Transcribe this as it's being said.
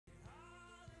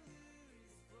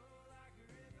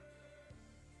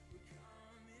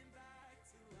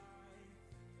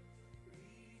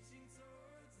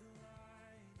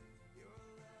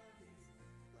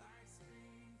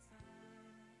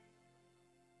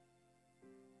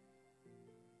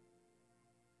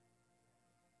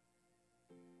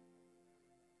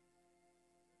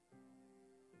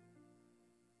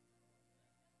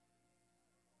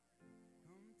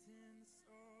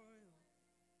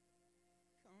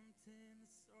in the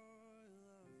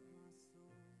soil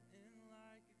of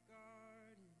my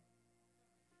soul,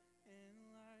 and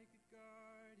like a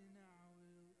garden, I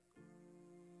will grow.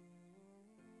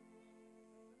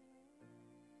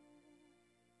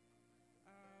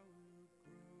 I will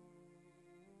grow.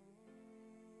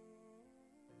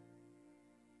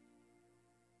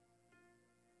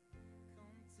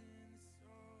 Come tend the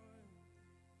soil,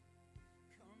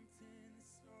 come tend the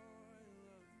soil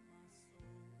of my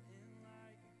soul, and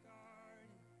like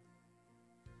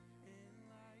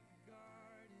a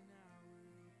garden, I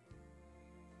will grow.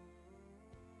 I will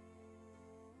grow.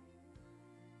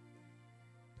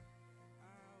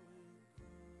 I will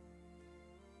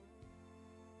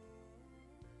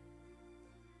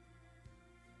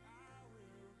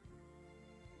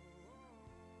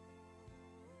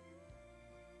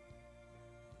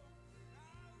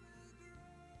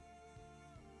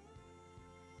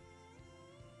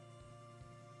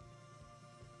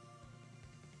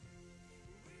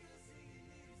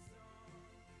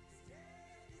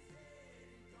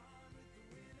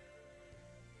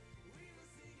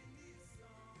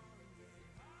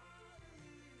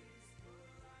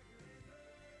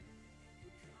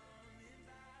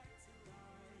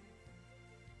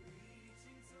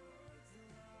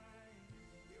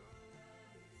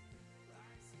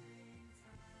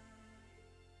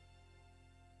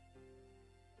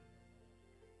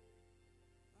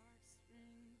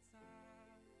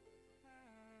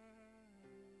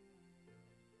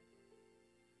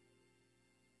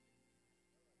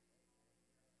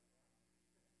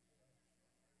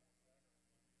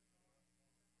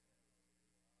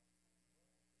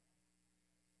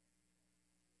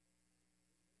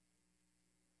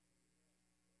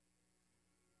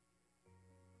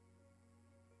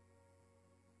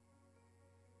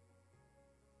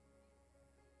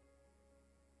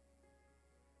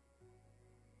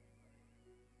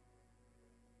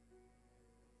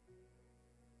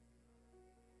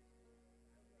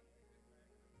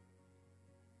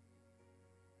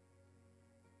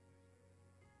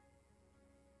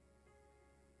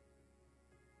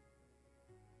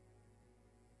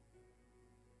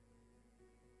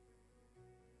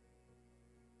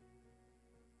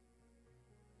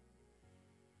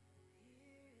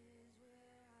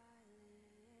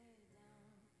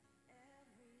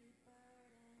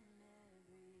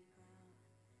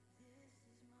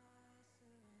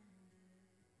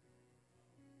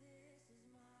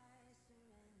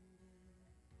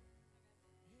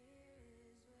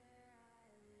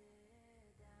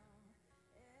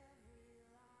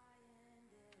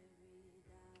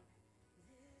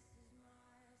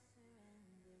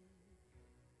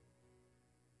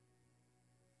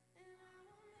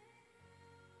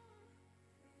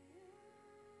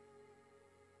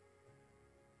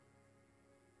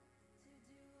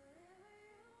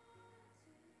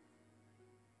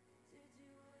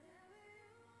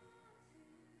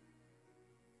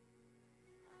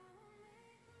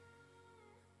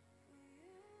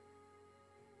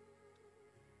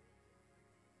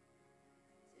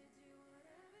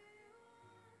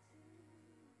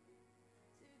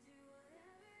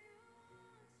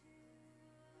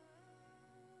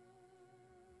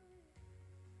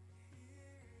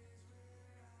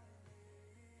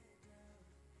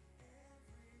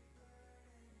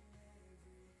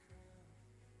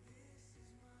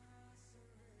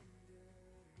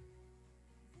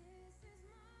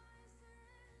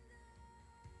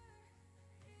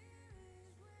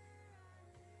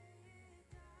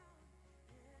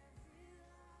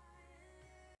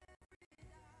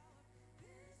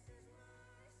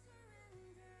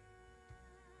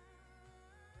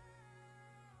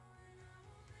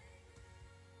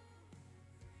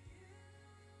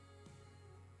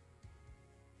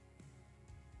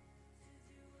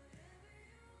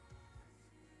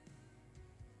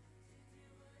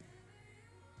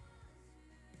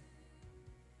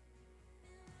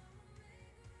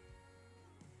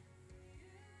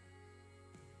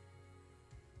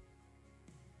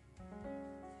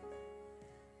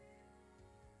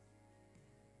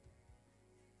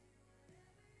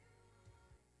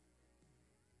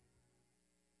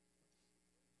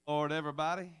Lord,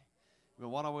 everybody. Well,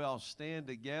 why don't we all stand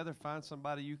together, find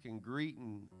somebody you can greet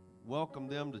and welcome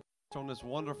them to church on this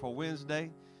wonderful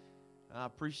Wednesday. I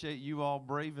appreciate you all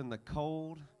braving the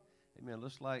cold. Amen.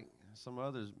 Looks like some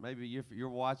others, maybe if you're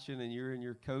watching and you're in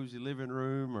your cozy living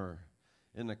room or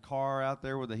in the car out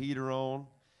there with the heater on.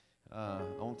 I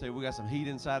want to tell you, we got some heat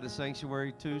inside the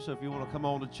sanctuary too, so if you want to come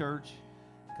on to church,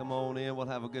 come on in. We'll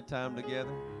have a good time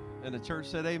together. And the church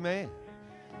said amen.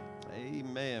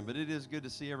 Amen. But it is good to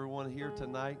see everyone here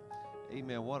tonight.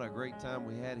 Amen. What a great time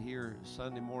we had here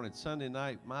Sunday morning. Sunday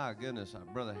night, my goodness,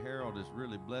 Brother Harold has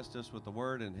really blessed us with the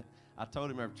word. And I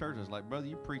told him after church, I was like, brother,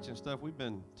 you preaching stuff we've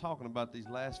been talking about these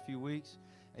last few weeks.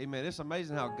 Amen. It's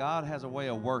amazing how God has a way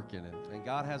of working and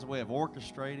God has a way of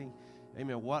orchestrating,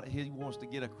 amen, what He wants to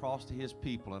get across to His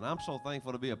people. And I'm so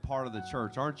thankful to be a part of the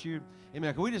church, aren't you?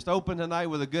 Amen. Can we just open tonight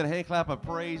with a good hand clap of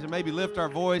praise and maybe lift our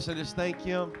voice and just thank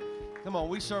Him? Come on,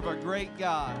 we serve a great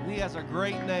God. He has a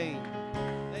great name.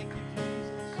 Thank you, Jesus.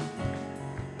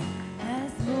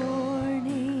 As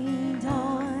morning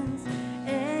dawns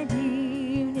and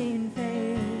evening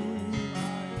fades,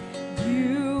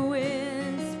 you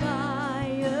inspire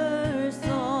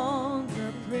songs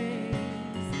of praise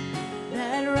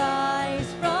that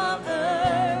rise from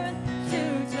earth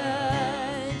to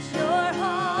touch your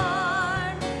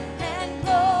heart and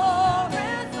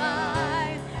glorify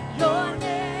your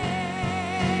name.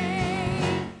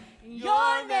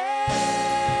 Your name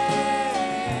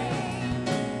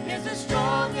is a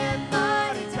strong and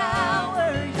mighty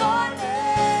tower. Your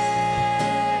name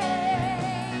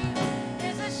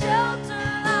is a shelter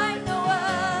like no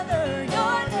other.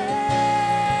 Your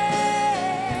name,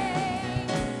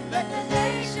 let the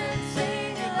nations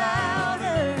sing it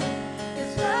louder,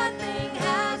 'cause nothing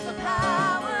has the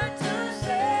power to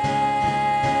save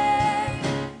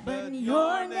but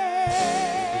your name.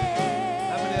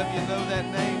 How many of you know that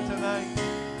name tonight?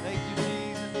 Thank you,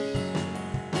 Jesus.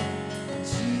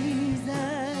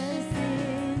 Jesus,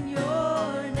 in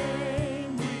your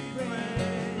name we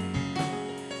pray.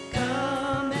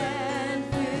 Come and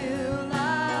fill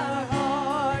our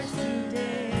hearts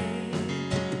today.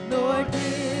 Lord,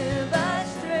 give us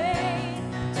strength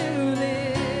to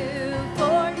live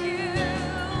for you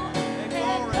and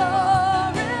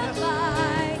glorify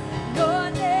your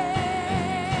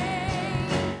name.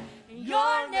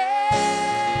 Your name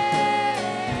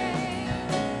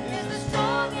is the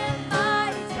strong and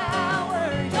mighty tower.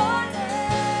 Your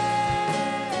name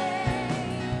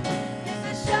is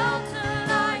a shelter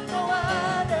like no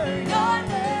other. Your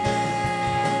name,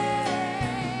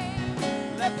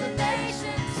 let the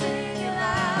nations sing it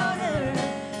louder,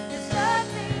 'cause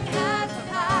nothing has the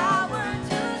power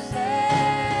to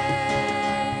save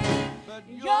But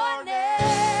your name.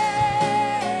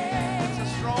 it's a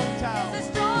strong tower. It's a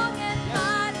strong and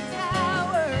mighty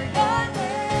tower. Your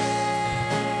name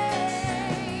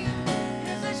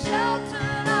is a shelter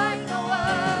like no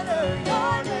other.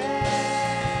 Your name,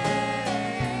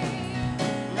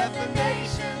 let the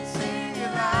nations sing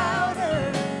it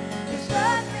louder, 'cause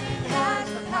nothing has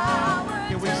the power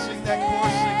Can we to sing that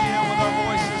chorus again with our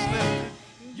voices save lifted?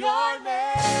 your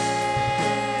name.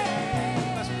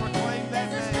 Let's proclaim that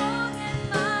It's a name. strong and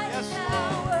mighty Yes, Lord.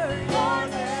 tower. Your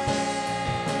name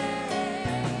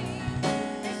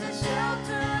is a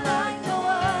shelter like no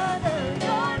other.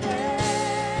 Your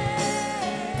name,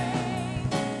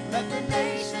 let the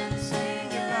nations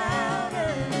sing it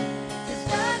louder, 'cause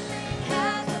nothing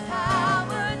has the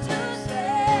power to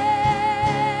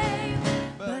save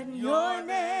but your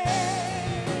name.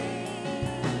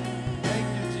 Thank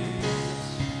you,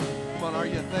 Jesus. Come on, are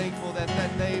you thankful that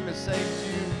that name has saved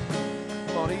you?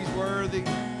 Come on, He's worthy.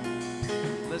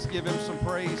 Let's give Him some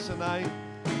praise tonight.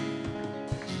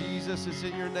 Jesus, it's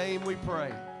in your name we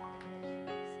pray.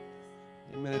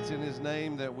 Amen. It's in His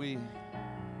name that we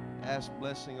ask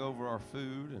blessing over our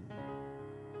food, and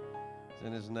it's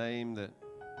in His name that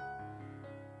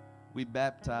we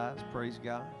baptize, praise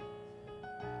God.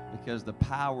 Because the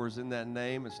power's in that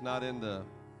name. It's not in the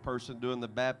person doing the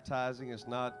baptizing. It's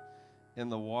not in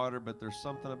the water, but there's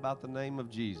something about the name of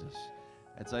Jesus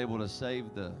that's able to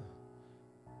save the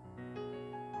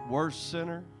worst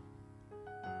sinner.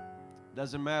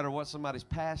 Doesn't matter what somebody's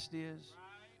past is.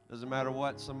 Doesn't matter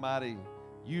what somebody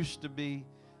used to be.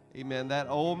 Amen. That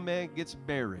old man gets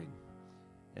buried,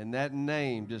 and that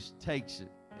name just takes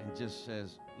it and just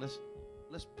says, let's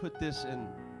put this in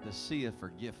the sea of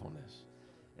forgetfulness.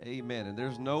 Amen. And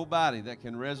there's nobody that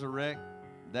can resurrect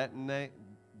that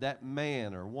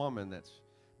man or woman that's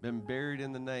been buried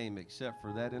in the name except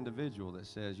for that individual that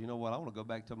says, you know what, I want to go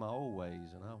back to my old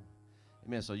ways.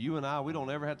 Amen. So you and I, we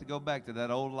don't ever have to go back to that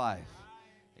old life.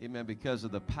 Amen. Because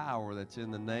of the power that's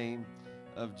in the name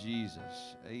of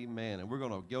Jesus. Amen. And we're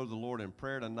going to go to the Lord in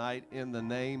prayer tonight in the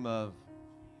name of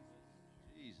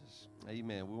Jesus.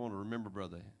 Amen. We want to remember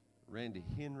Brother Randy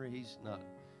Henry. He's not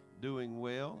doing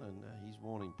well, and he's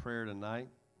wanting prayer tonight.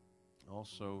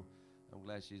 Also, I'm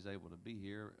glad she's able to be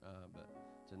here, but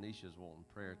Tanisha's wanting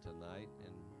prayer tonight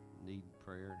and needing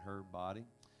prayer in her body.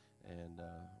 And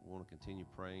we want to continue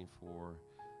praying for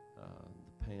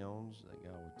the pounds, that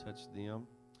God would touch them.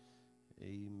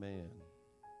 Amen.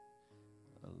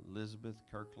 Elizabeth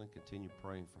Kirkland, continue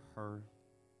praying for her,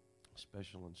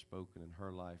 special and spoken in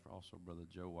her life. Also, Brother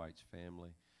Joe White's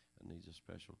family needs a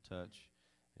special touch.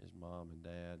 His mom and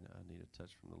dad need a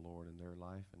touch from the Lord in their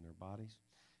life and their bodies.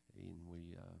 And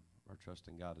we are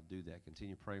trusting God to do that.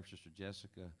 Continue praying for Sister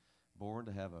Jessica Bourne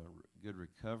to have a good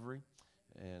recovery.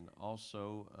 And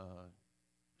also,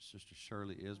 Sister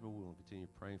Shirley Isbell, we want to continue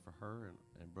praying for her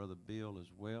and Brother Bill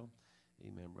as well.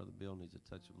 Amen. Brother Bill needs a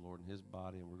touch of the Lord in his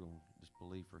body, and we're going to just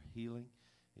believe for healing.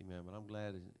 Amen. But I'm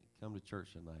glad to come to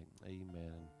church tonight.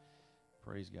 Amen. And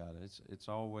praise God. It's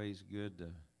always good to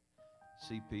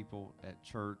see people at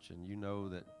church, and you know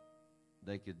that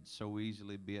they could so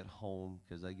easily be at home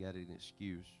because they got an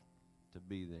excuse to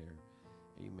be there.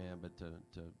 Amen. But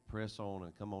to press on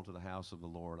and come on to the house of the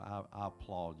Lord, I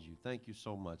applaud you. Thank you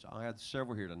so much. I had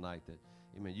several here tonight that,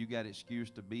 amen, you got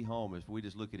excuse to be home if we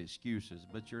just look at excuses,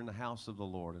 but you're in the house of the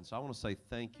Lord. And so I want to say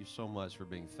thank you so much for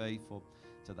being faithful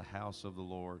to the house of the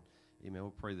Lord. Amen.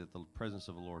 We'll pray that the presence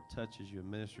of the Lord touches you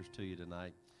and ministers to you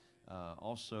tonight.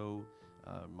 Also,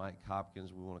 Mike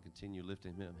Hopkins, we want to continue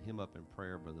lifting him up in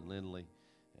prayer. Brother Lindley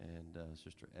and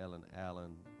Sister Ellen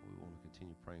Allen, we want to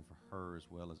continue praying for her as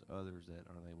well as others that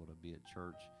aren't able to be at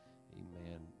church.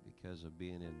 Amen. Because of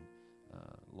being in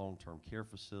long-term care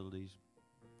facilities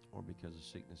or because of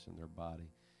sickness in their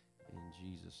body. In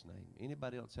Jesus' name.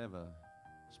 Anybody else have a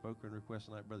spoken request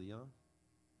tonight, Brother Young?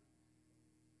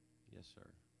 Yes, sir.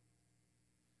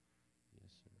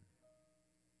 Yes, sir.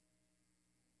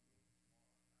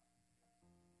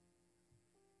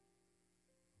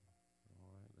 All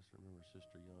right, let's remember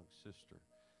Sister Young's sister.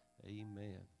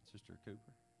 Amen. Sister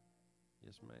Cooper?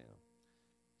 Yes, ma'am.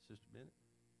 Sister Bennett?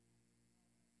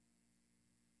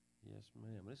 Yes,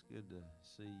 ma'am. It's good to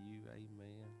see you.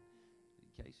 Amen.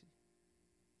 Casey?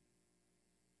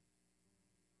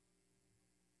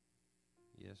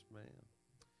 Yes, ma'am.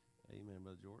 Amen,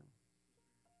 Brother Jordan.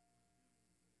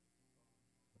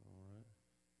 All right.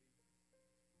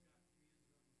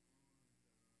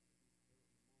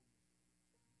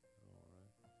 All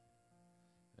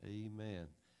right. Amen.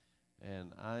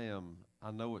 And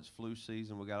I know it's flu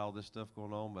season. We got all this stuff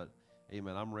going on, but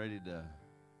amen, I'm ready to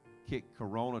kick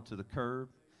Corona to the curb.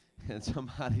 And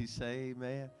somebody say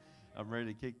amen. I'm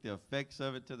ready to kick the effects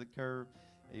of it to the curb.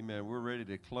 Amen. We're ready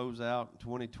to close out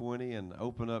 2020 and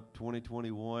open up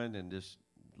 2021 and just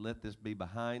let this be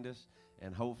behind us.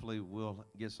 And hopefully we'll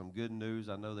get some good news.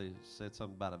 I know they said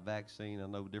something about a vaccine. I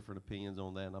know different opinions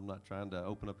on that, and I'm not trying to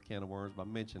open up a can of worms by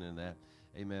mentioning that.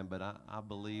 Amen. But I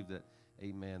believe that,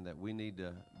 amen, that we need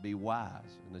to be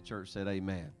wise. And the church said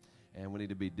amen. And we need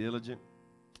to be diligent.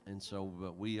 And so,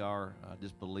 but we are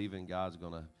just believing God's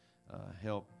going to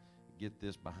help get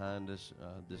this behind us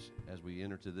this as we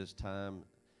enter to this time,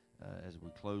 as we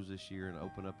close this year and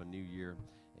open up a new year.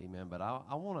 Amen. But I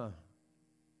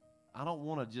don't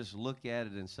want to just look at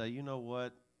it and say, you know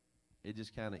what, it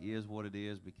just kind of is what it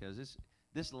is, because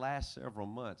this last several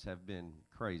months have been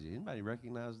crazy. Anybody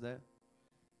recognize that?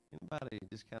 Anybody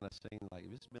just kind of seen like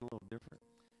it's been a little different?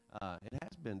 It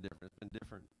has been different. It's been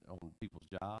different on people's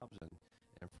jobs and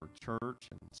for church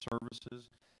and services.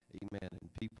 Amen. And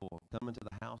people coming to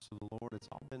the house of the Lord. It's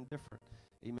all been different.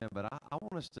 Amen. But I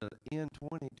want us to end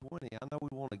 2020. I know we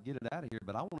want to get it out of here,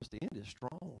 but I want us to end it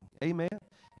strong. Amen.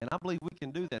 And I believe we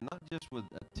can do that, not just with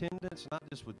attendance, not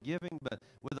just with giving, but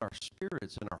with our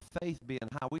spirits and our faith being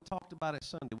high. We talked about it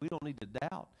Sunday. We don't need to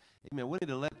doubt. Amen. We need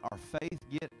to let our faith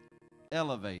get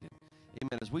elevated.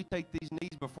 Amen. As we take these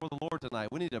needs before the Lord tonight,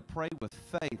 we need to pray with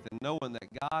faith and knowing that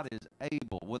God is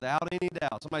able without any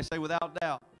doubt. Somebody say without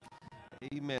doubt.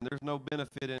 Amen. There's no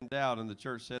benefit in doubt. And the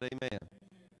church said amen.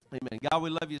 Amen. God, we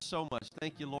love you so much.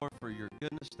 Thank you, Lord, for your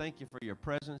goodness. Thank you for your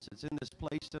presence. It's in this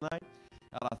place tonight.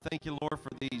 God, I thank you, Lord, for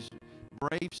these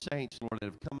brave saints, Lord, that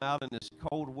have come out in this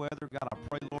cold weather. God, I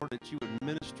pray, Lord, that you would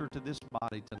minister to this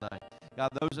body tonight. God,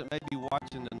 those that may be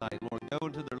watching tonight, Lord, go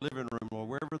into their living room, Lord,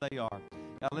 wherever they are.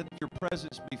 God, let your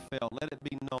presence be felt. Let it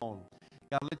be known.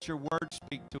 God, let your word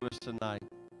speak to us tonight.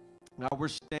 God, we're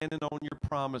standing on your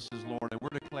promises, Lord, and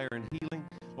we're declaring healing,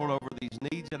 Lord, over these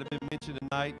needs that have been mentioned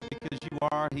tonight, because you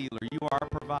are our healer. You are our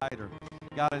provider.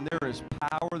 God, and there is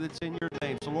power that's in your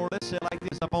name. So, Lord, let's say it like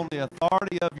this: upon the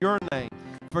authority of your name,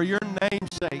 for your name's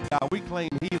sake, God, we claim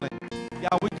healing.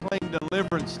 God, we claim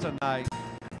deliverance tonight.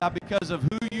 God, because of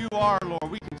who you are,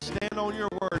 Lord, we can stand on your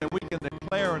word and we can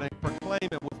declare it and proclaim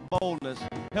it with boldness.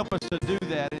 Help us to do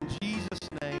that in Jesus'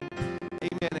 name.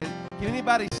 Amen. And can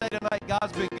anybody say tonight,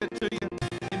 God's been good to you?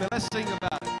 Amen. Let's sing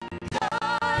about it.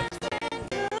 God's been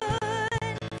good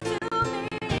to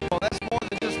me. Well, that's more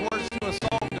than just words to a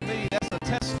song to me. That's a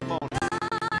testimony.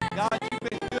 God, you've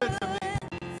been good to me.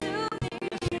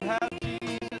 Yes, you have,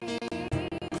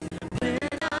 Jesus.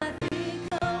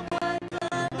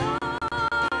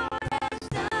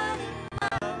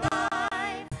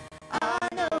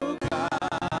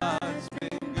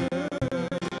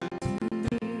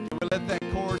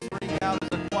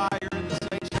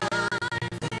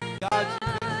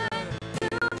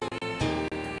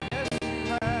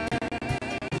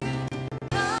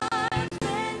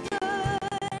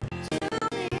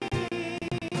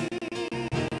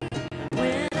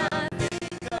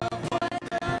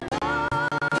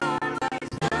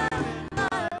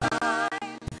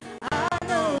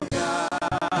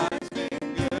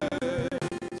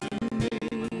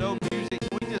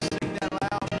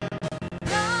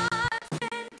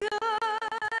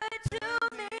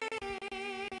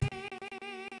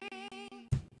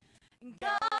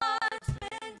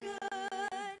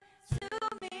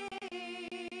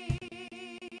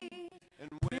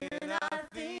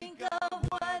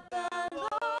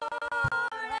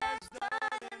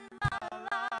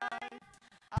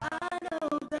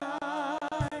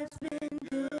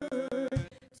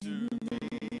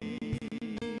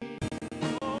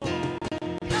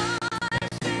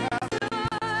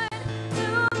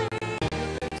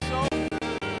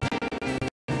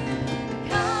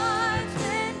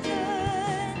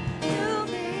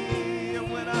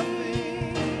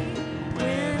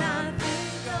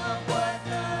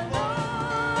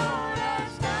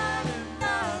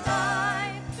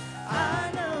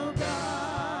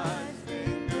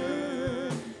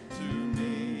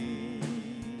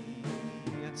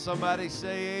 Somebody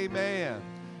say amen.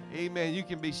 Amen. You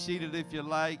can be seated if you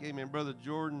like. Amen. Brother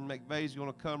Jordan McVeigh is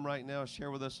going to come right now and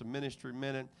share with us a ministry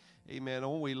minute. Amen.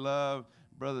 Oh, we love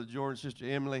Brother Jordan, Sister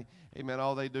Emily. Amen.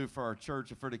 All they do for our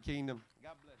church and for the kingdom.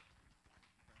 God bless you.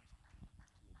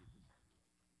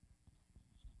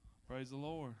 Praise the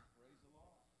Lord.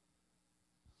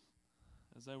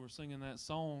 As they were singing that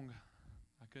song,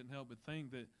 I couldn't help but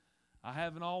think that I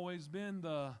haven't always been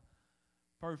the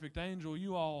perfect angel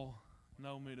you all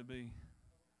know me to be.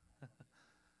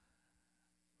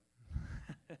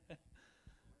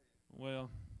 Well,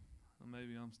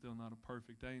 maybe I'm still not a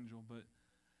perfect angel, but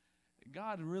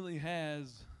God really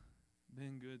has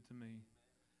been good to me.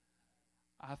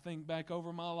 I think back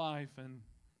over my life, and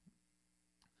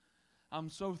I'm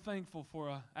so thankful for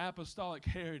an apostolic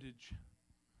heritage.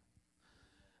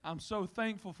 I'm so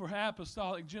thankful for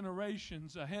apostolic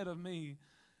generations ahead of me.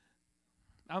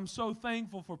 I'm so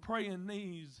thankful for praying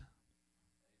knees.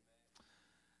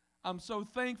 I'm so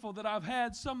thankful that I've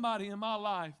had somebody in my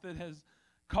life that has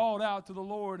called out to the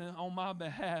Lord on my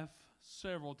behalf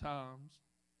several times.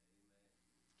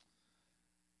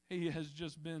 He has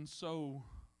just been so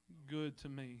good to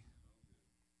me.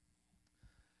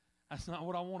 That's not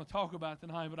what I want to talk about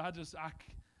tonight, but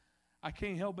I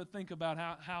can't help but think about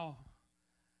how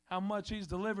much He's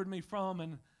delivered me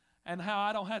from, and how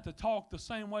I don't have to talk the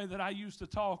same way that I used to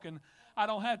talk, and I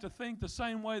don't have to think the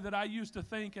same way that I used to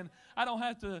think, and I don't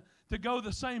have to go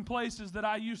the same places that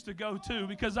I used to go to,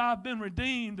 because I've been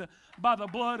redeemed by the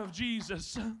blood of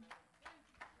Jesus.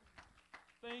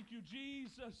 Thank you,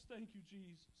 Jesus. Thank you,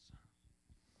 Jesus.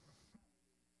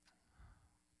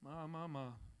 My.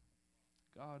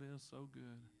 God is so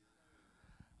good.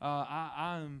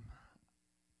 I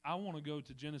want to go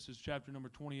to Genesis chapter number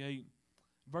 28,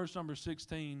 verse number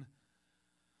 16.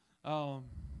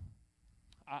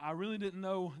 I really didn't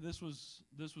know this was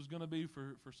going to be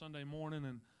for Sunday morning,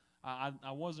 and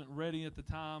I wasn't ready at the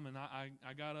time, and I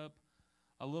got up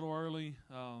a little early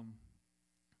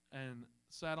and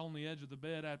sat on the edge of the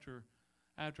bed after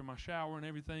my shower and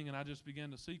everything, and I just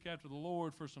began to seek after the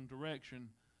Lord for some direction.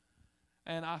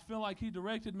 And I feel like He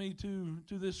directed me to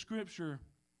this scripture.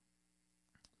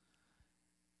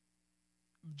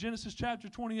 Genesis chapter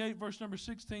 28, verse number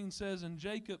 16 says, "And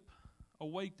Jacob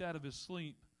awaked out of his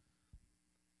sleep,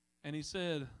 and he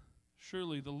said,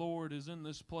 Surely the Lord is in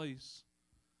this place,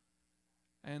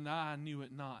 and I knew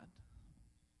it not."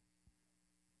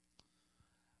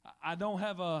 I don't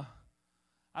have a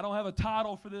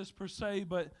title for this per se,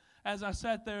 but as I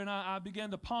sat there and I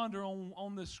began to ponder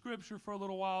on this scripture for a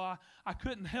little while, I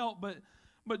couldn't help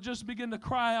but just begin to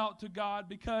cry out to God,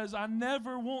 because I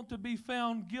never want to be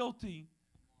found guilty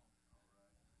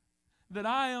that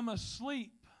I am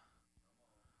asleep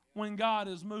when God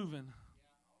is moving.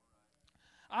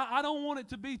 I don't want it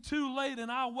to be too late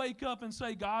and I wake up and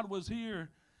say, God was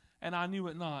here and I knew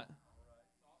it not.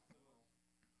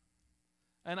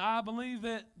 And I believe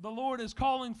that the Lord is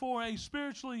calling for a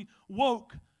spiritually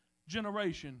woke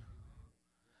generation.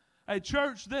 A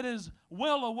church that is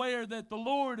well aware that the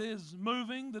Lord is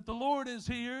moving, that the Lord is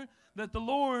here, that the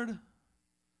Lord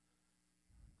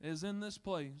is in this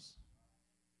place.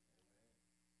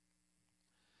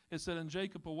 It said, "And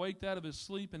Jacob awaked out of his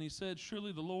sleep, and he said,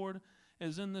 Surely the Lord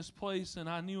is in this place, and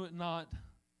I knew it not."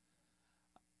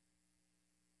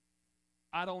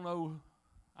 I don't know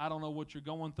what you're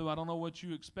going through. I don't know what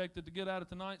you expected to get out of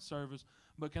tonight's service.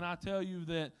 But can I tell you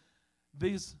that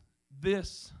this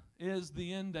is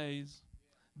the end days.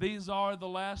 These are the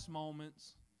last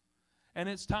moments. And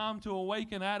it's time to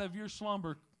awaken out of your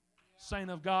slumber, saint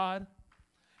of God.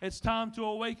 It's time to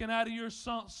awaken out of your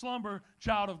slumber,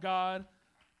 child of God.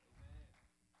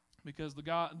 Because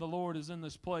the Lord is in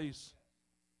this place.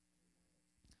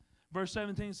 Verse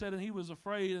 17 said, "And he was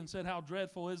afraid and said, How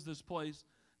dreadful is this place?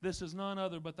 This is none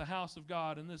other but the house of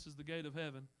God, and this is the gate of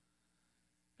heaven.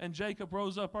 And Jacob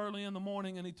rose up early in the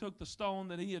morning, and he took the stone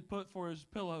that he had put for his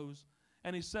pillows,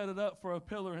 and he set it up for a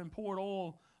pillar and poured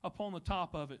oil upon the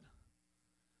top of it."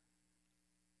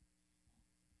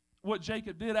 What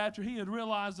Jacob did after he had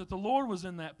realized that the Lord was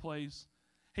in that place,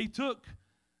 he took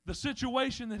the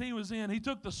situation that he was in, he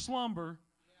took the slumber,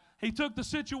 he took the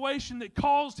situation that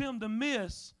caused him to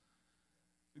miss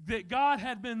that God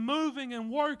had been moving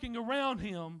and working around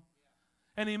him,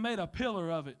 and he made a pillar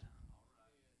of it.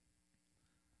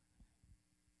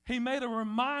 He made a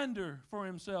reminder for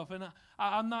himself. And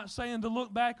I'm not saying to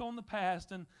look back on the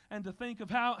past and to think of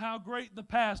how great the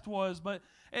past was, but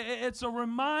it's a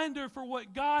reminder for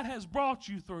what God has brought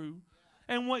you through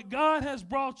and what God has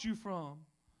brought you from.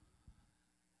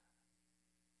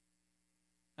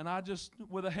 And I just,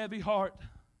 with a heavy heart,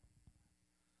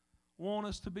 want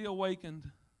us to be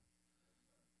awakened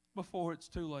before it's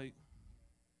too late.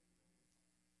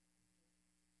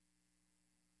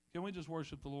 Can we just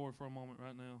worship the Lord for a moment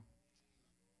right now?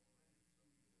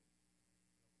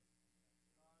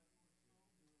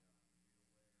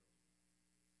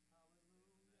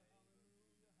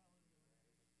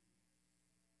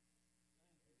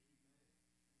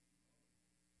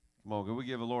 Come on, can we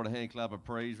give the Lord a hand clap of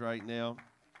praise right now?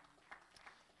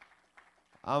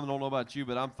 I don't know about you,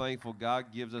 but I'm thankful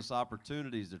God gives us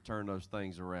opportunities to turn those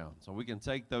things around. So we can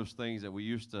take those things that we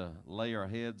used to lay our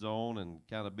heads on and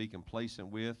kind of be complacent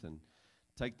with and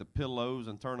take the pillows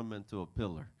and turn them into a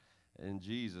pillar. In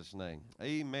Jesus' name.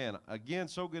 Amen. Again,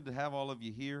 so good to have all of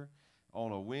you here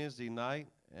on a Wednesday night.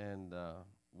 And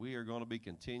we are going to be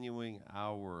continuing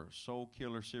our Soul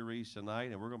Killer series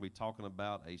tonight. And we're going to be talking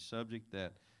about a subject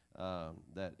that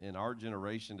in our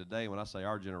generation today, when I say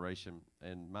our generation,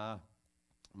 and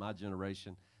my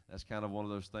generation, that's kind of one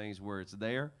of those things where it's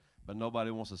there, but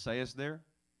nobody wants to say it's there.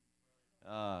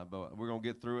 But we're going to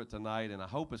get through it tonight, and I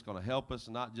hope it's going to help us,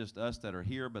 not just us that are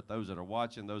here, but those that are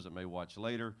watching, those that may watch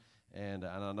later, and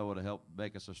I know it'll help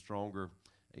make us a stronger,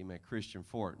 amen, Christian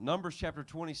for it. Numbers chapter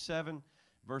 27,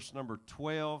 verse number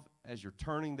 12. As you're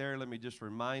turning there, let me just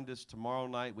remind us, tomorrow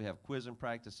night we have quiz and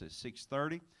practice at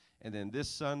 6:30. And then this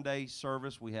Sunday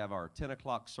service, we have our 10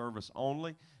 o'clock service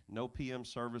only, no p.m.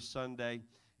 service Sunday.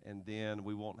 And then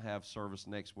we won't have service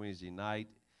next Wednesday night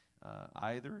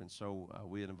either. And so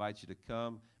we invite you to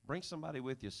come. Bring somebody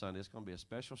with you Sunday. It's going to be a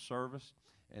special service.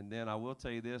 And then I will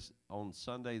tell you this, on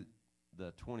Sunday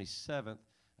the 27th,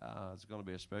 it's going to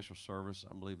be a special service.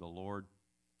 I believe the Lord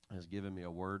has given me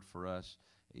a word for us,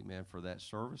 amen, for that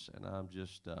service. And I'm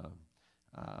just...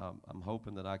 I'm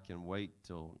hoping that I can wait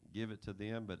till give it to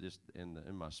them, but just in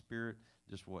my spirit,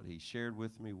 just what he shared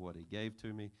with me, what he gave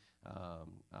to me,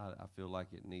 I feel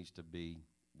like it needs to be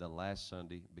the last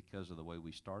Sunday because of the way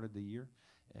we started the year,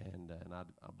 and I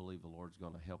believe the Lord's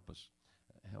going to help us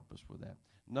with that.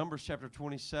 Numbers chapter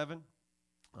 27,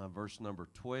 verse number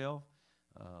 12.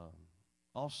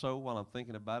 Also, while I'm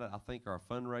thinking about it, I think our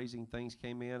fundraising things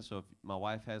came in. So if my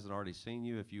wife hasn't already seen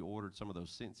you, if you ordered some of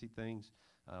those Scentsy things,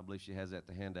 I believe she has that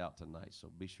to hand out tonight. So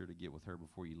be sure to get with her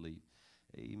before you leave.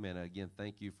 Amen. Again,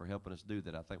 thank you for helping us do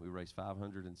that. I think we raised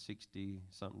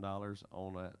 $560-something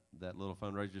on that little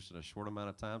fundraiser just in a short amount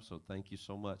of time. So thank you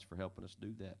so much for helping us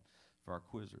do that for our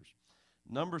quizzers.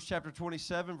 Numbers chapter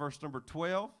 27, verse number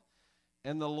 12.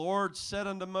 And the Lord said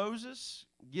unto Moses,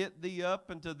 Get thee up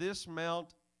into this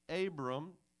Mount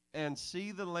Abram, and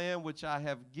see the land which I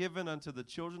have given unto the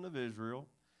children of Israel.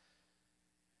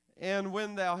 And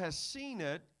when thou hast seen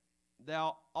it,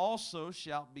 thou also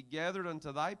shalt be gathered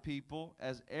unto thy people,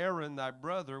 as Aaron thy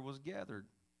brother was gathered.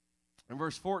 And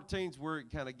verse 14 is where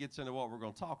it kind of gets into what we're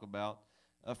going to talk about.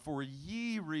 For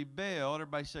ye rebelled,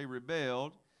 everybody say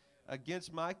rebelled,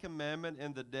 against my commandment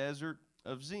in the desert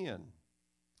of Zin.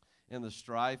 In the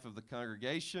strife of the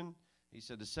congregation, he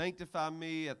said, to sanctify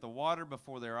me at the water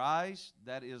before their eyes,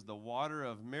 that is the water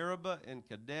of Meribah and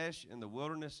Kadesh in the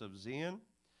wilderness of Zin.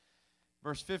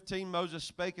 Verse 15, Moses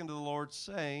spake unto the Lord,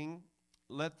 saying,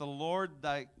 Let the Lord,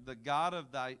 the God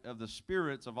of the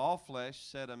spirits of all flesh,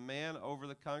 set a man over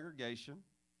the congregation,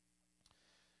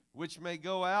 which may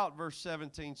go out, verse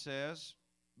 17 says,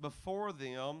 before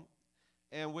them,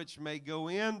 and which may go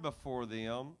in before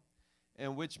them,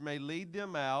 and which may lead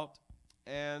them out,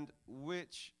 and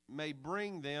which may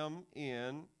bring them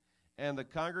in, and the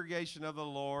congregation of the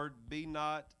Lord be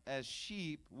not as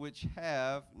sheep which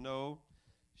have no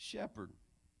shepherd.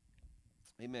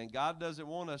 Amen. God doesn't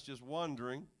want us just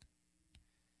wandering.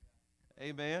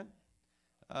 Amen.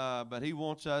 But he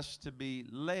wants us to be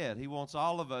led. He wants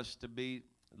all of us to be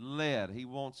led. He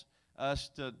wants us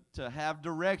to have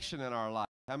direction in our life.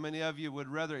 How many of you would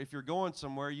rather, if you're going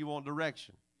somewhere, you want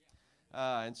direction?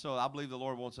 And so I believe the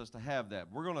Lord wants us to have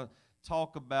that. We're going to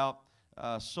talk about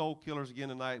soul killers again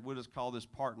tonight. We'll just call this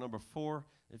part number 4.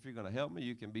 If you're going to help me,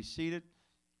 you can be seated.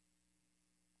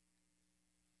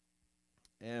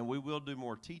 And we will do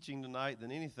more teaching tonight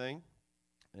than anything.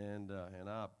 And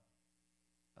I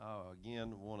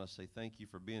again want to say thank you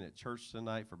for being at church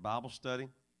tonight for Bible study.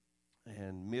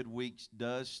 And midweeks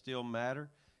does still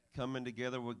matter. Coming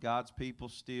together with God's people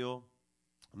still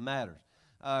matters.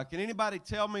 Can anybody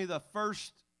tell me the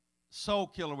first soul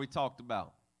killer we talked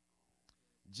about?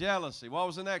 Jealousy. What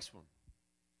was the next one?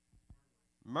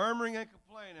 Murmuring and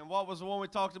complaining. What was the one we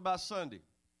talked about Sunday?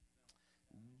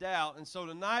 Doubt. And so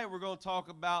tonight we're going to talk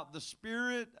about the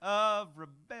spirit of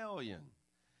rebellion.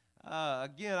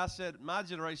 Again, I said my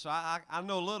generation, so I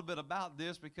know a little bit about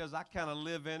this because I kind of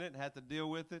live in it and had to deal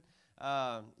with it.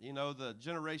 The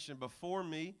generation before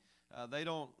me, they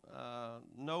don't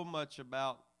know much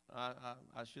about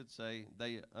I should say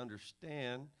they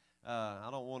understand. I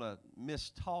don't want to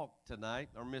mistalk tonight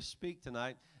or misspeak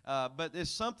tonight, but there's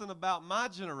something about my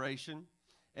generation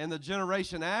and the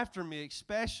generation after me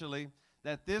especially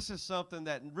that this is something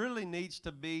that really needs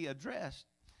to be addressed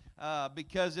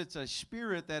because it's a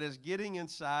spirit that is getting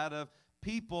inside of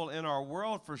people in our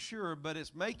world for sure, but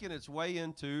it's making its way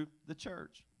into the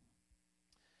church.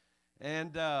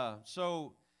 And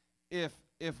so if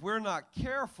we're not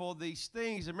careful, these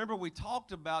things, remember we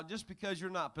talked about just because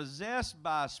you're not possessed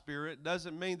by a spirit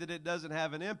doesn't mean that it doesn't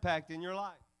have an impact in your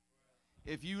life.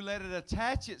 If you let it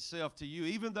attach itself to you,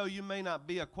 even though you may not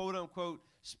be a quote-unquote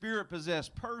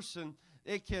spirit-possessed person,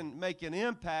 it can make an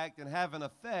impact and have an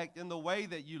effect in the way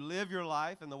that you live your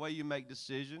life and the way you make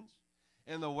decisions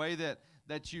and the way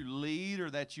that you lead or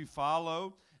that you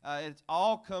follow. It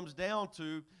all comes down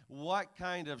to what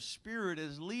kind of spirit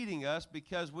is leading us,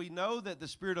 because we know that the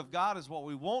Spirit of God is what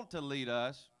we want to lead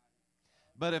us.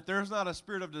 But if there's not a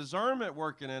spirit of discernment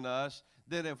working in us,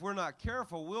 then if we're not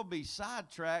careful, we'll be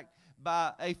sidetracked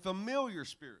by a familiar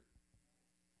spirit.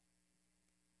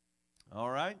 All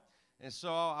right? And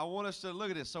so I want us to look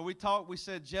at this. So we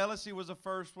said jealousy was the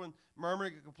first one,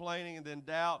 murmuring and complaining, and then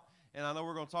doubt. And I know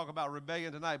we're going to talk about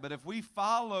rebellion tonight. But if we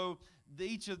follow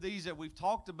each of these that we've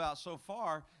talked about so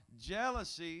far,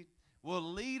 jealousy will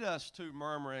lead us to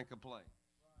murmur and complain.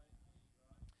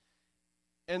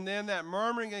 And then that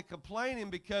murmuring and complaining,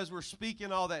 because we're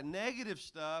speaking all that negative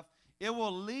stuff, it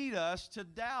will lead us to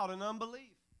doubt and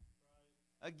unbelief.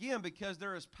 Again, because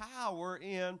there is power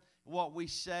in what we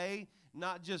say,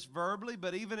 not just verbally,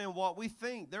 but even in what we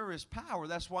think. There is power.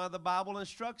 That's why the Bible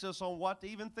instructs us on what to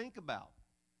even think about,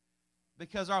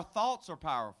 because our thoughts are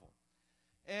powerful.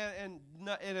 And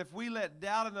if we let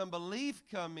doubt and unbelief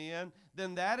come in,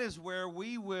 then that is where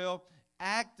we will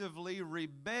actively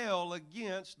rebel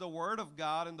against the Word of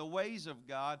God and the ways of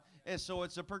God. And so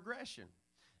it's a progression.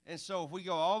 And so if we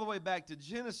go all the way back to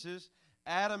Genesis,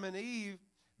 Adam and Eve,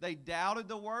 they doubted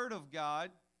the Word of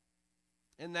God,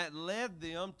 and that led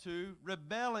them to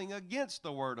rebelling against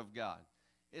the Word of God.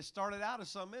 It started out as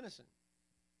something innocent.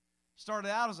 Started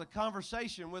out as a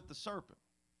conversation with the serpent.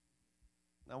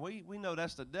 Now, we know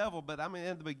that's the devil, but I mean,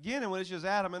 in the beginning, when it's just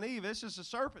Adam and Eve, it's just a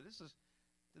serpent.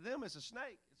 To them, it's a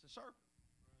snake. It's a serpent.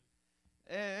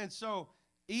 And so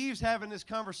Eve's having this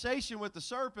conversation with the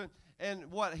serpent,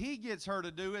 and what he gets her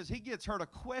to do is he gets her to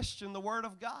question the Word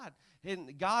of God.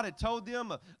 And God had told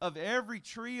them, of every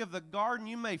tree of the garden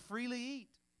you may freely eat,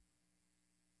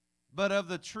 but of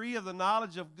the tree of the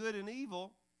knowledge of good and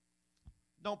evil,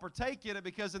 don't partake in it,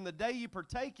 because in the day you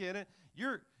partake in it,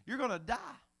 you're going to die.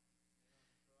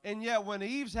 And yet when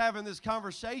Eve's having this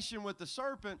conversation with the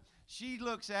serpent, she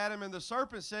looks at him and the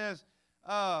serpent says,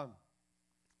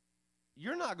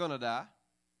 you're not going to die.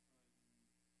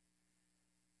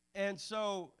 And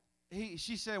so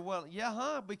she said, well,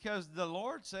 yeah, because the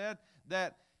Lord said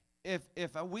that if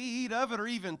we eat of it or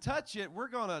even touch it, we're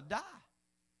going to die.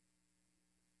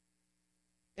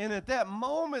 And at that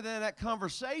moment in that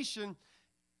conversation,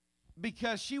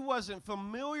 because she wasn't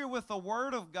familiar with the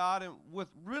Word of God and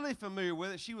really familiar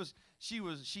with it,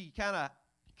 she kind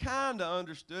of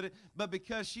understood it, but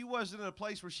because she wasn't in a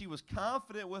place where she was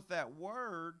confident with that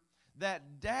Word,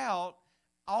 that doubt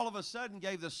all of a sudden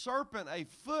gave the serpent a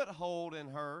foothold in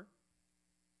her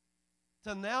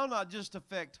to now not just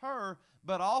affect her,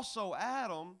 but also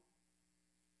Adam.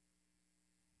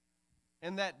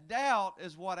 And that doubt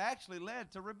is what actually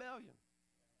led to rebellion.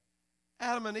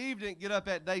 Adam and Eve didn't get up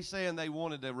that day saying they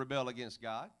wanted to rebel against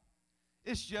God.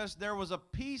 It's just there was a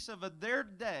piece of their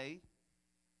day.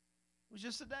 It was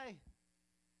just a day.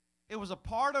 It was a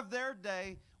part of their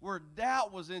day where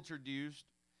doubt was introduced.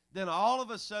 Then all of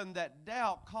a sudden that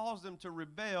doubt caused them to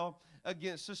rebel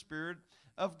against the Spirit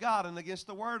of God and against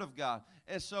the Word of God.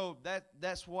 And so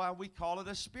that's why we call it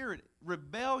a spirit.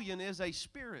 Rebellion is a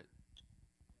spirit.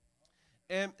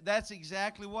 And that's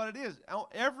exactly what it is.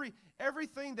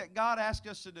 Everything that God asks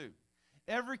us to do,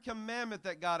 every commandment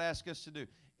that God asks us to do,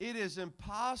 it is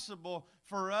impossible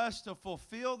for us to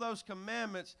fulfill those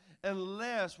commandments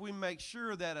unless we make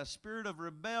sure that a spirit of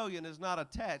rebellion is not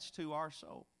attached to our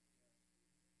soul.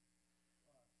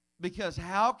 Because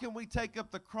how can we take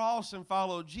up the cross and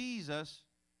follow Jesus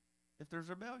if there's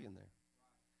rebellion there?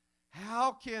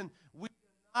 How can we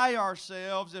deny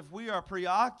ourselves if we are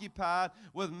preoccupied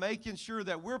with making sure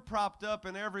that we're propped up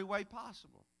in every way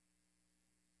possible?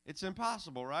 It's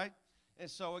impossible, right? And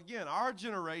so again, our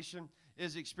generation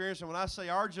is experiencing, when I say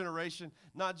our generation,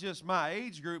 not just my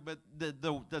age group, but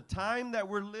the time that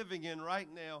we're living in right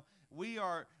now, we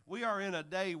are in a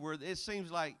day where it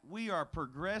seems like we are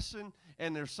progressing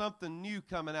and there's something new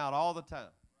coming out all the time.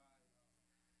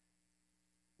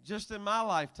 just in my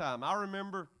lifetime. I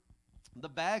remember the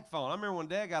bag phone. I remember when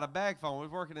Dad got a bag phone. We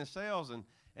was working in sales,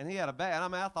 and he had a bag.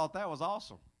 And I thought that was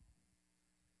awesome.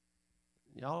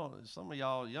 Y'all, some of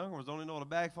y'all younger ones don't even know what a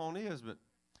bag phone is,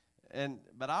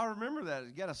 but I remember that.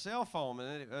 You got a cell phone,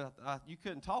 and you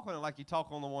couldn't talk on it like you talk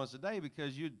on the ones today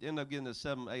because you'd end up getting a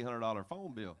 $700-800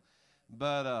 phone bill.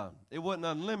 But it wasn't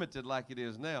unlimited like it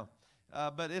is now.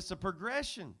 But it's a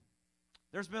progression.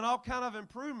 There's been all kind of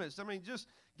improvements. I mean, just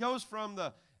goes from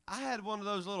I had one of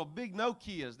those little big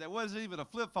Nokias that wasn't even a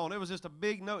flip phone. It was just a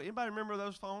big Nokia. Anybody remember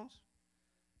those phones?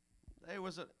 It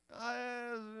wasn't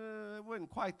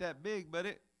quite that big,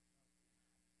 but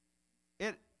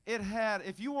it had,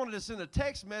 if you wanted to send a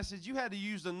text message, you had to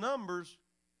use the numbers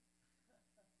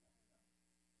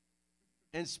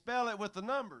and spell it with the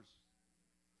numbers.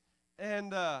 And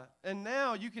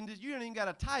now you don't even got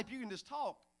to type. You can just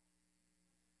talk,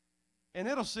 and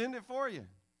it'll send it for you.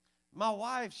 My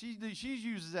wife, she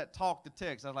uses that talk to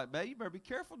text. I was like, babe, you better be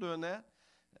careful doing that.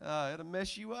 It'll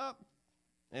mess you up,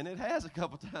 and it has a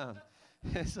couple times.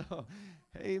 And so,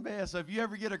 amen. So if you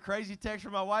ever get a crazy text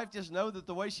from my wife, just know that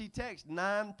the way she texts,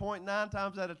 9.9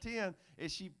 times out of 10,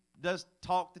 is she does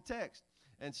talk to text.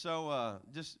 And so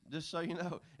just so you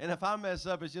know. And if I mess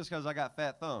up, it's just because I got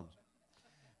fat thumbs.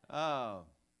 But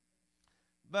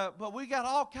we got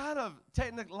all kind of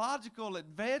technological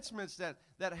advancements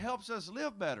that helps us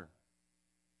live better.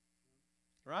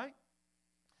 Right?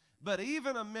 But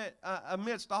even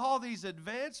amidst all these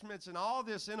advancements and all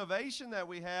this innovation that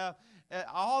we have,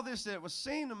 all this that was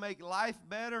seen to make life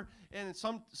better, and in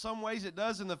some ways it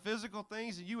does in the physical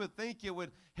things, and you would think it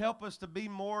would help us to be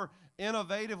more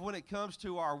innovative when it comes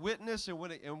to our witness,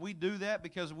 and we do that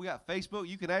because we got Facebook.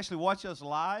 You can actually watch us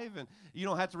live, and you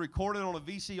don't have to record it on a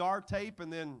VCR tape,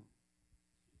 and then,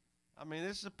 I mean,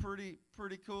 this is a pretty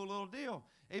cool little deal.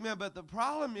 Amen. But the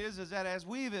problem is that as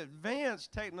we've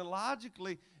advanced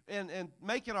technologically and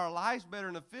making our lives better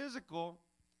in the physical,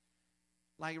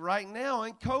 like right now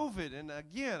in COVID, and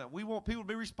again, we want people to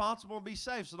be responsible and be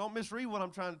safe, so don't misread what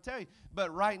I'm trying to tell you.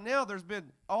 But right now, there's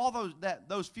been all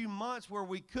those few months where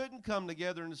we couldn't come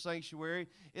together in the sanctuary.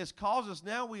 It's caused us,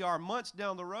 now we are months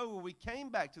down the road where we came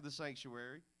back to the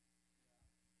sanctuary.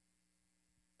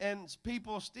 And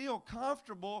people still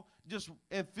comfortable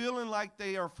and feeling like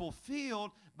they are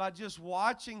fulfilled by just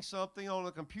watching something on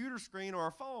a computer screen or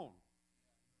a phone.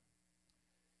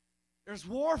 There's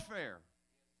warfare.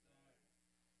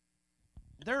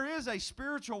 There is a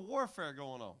spiritual warfare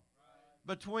going on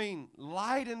between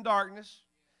light and darkness.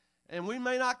 And we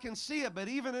may not can see it, but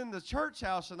even in the church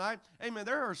house tonight, amen,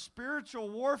 there are spiritual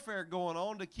warfare going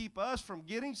on to keep us from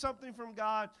getting something from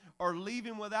God or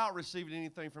leaving without receiving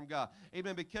anything from God.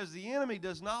 Amen, because the enemy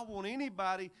does not want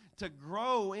anybody to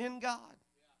grow in God.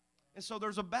 And so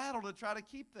there's a battle to try to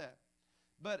keep that.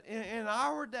 But in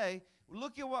our day,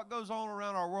 look at what goes on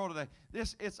around our world today.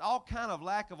 It's all kind of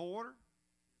lack of order.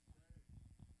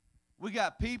 We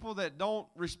got people that don't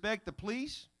respect the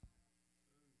police.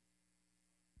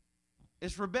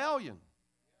 It's rebellion.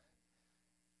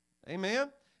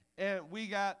 Amen? And we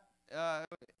got,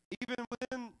 even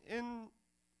within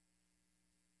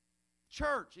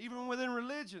church, even within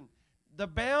religion, the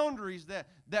boundaries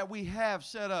that we have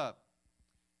set up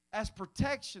as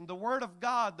protection, the Word of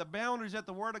God, the boundaries that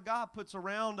the Word of God puts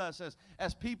around us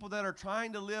as people that are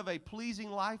trying to live a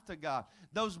pleasing life to God.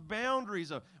 Those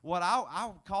boundaries of what I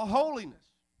would call holiness.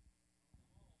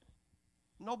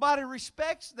 Nobody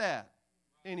respects that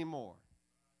anymore.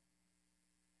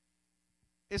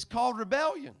 It's called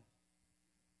rebellion.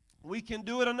 We can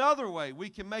do it another way. We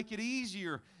can make it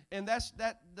easier. And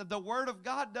the Word of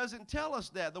God doesn't tell us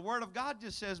that. The Word of God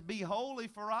just says, be holy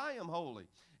for I am holy.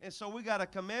 And so we got a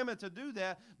commandment to do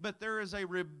that. But there is a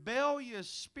rebellious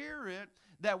spirit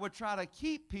that would try to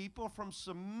keep people from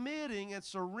submitting and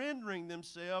surrendering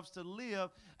themselves to live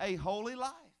a holy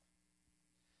life.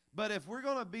 But if we're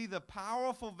going to be the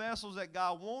powerful vessels that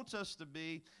God wants us to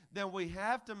be, then we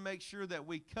have to make sure that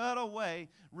we cut away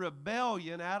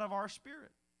rebellion out of our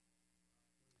spirit.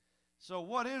 So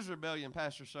what is rebellion,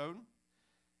 Pastor Soden?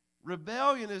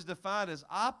 Rebellion is defined as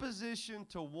opposition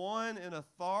to one in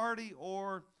authority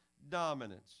or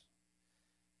dominance.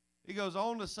 He goes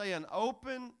on to say an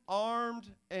open, armed,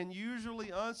 and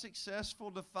usually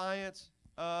unsuccessful defiance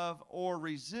of or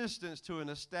resistance to an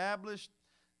established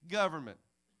government.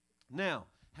 Now,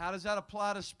 how does that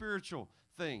apply to spiritual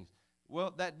things?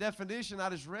 Well, that definition I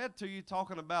just read to you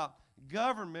talking about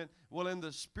government, well, in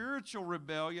the spiritual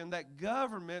rebellion, that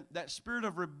government, that spirit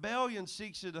of rebellion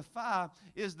seeks to defy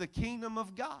is the kingdom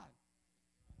of God.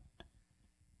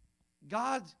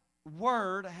 God's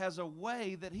Word has a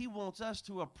way that He wants us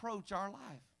to approach our life.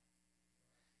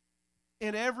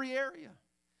 in every area.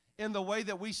 In the way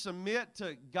that we submit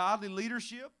to godly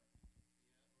leadership.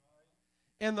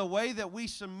 In the way that we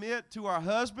submit to our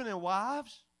husband and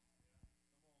wives.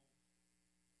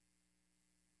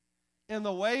 In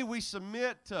the way we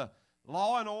submit to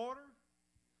law and order.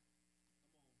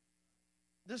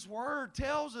 This word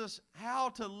tells us how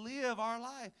to live our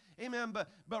life. Amen.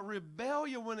 But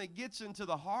rebellion, when it gets into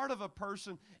the heart of a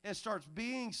person and starts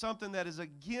being something that is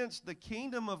against the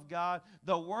kingdom of God,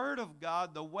 the word of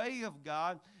God, the way of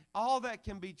God, all that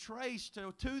can be traced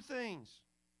to two things.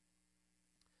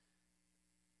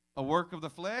 A work of the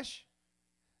flesh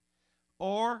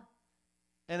or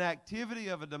an activity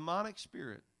of a demonic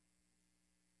spirit.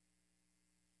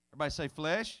 Everybody say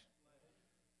flesh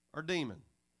or demon.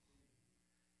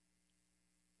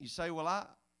 You say, well,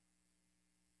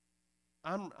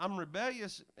 I'm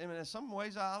rebellious, and in some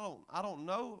ways I don't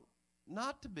know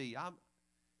not to be.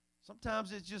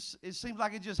 Sometimes it seems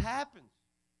like it just happens,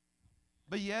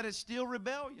 but yet it's still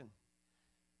rebellion.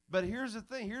 But here's the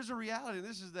thing. Here's the reality.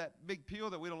 This is that big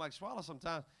pill that we don't like to swallow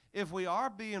sometimes. If we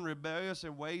are being rebellious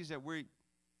in ways that we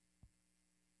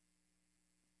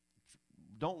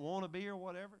don't want to be or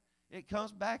whatever, it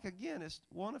comes back again. It's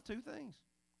one of two things.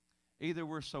 Either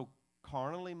we're so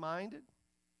carnally minded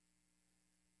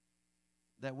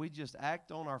that we just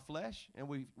act on our flesh, and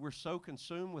we're so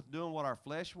consumed with doing what our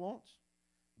flesh wants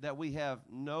that we have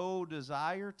no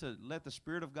desire to let the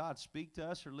Spirit of God speak to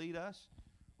us or lead us.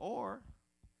 Or,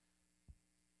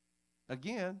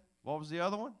 again, what was the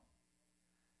other one?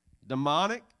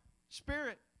 Demonic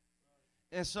spirit.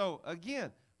 And so,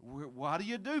 again, what do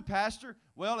you do, Pastor?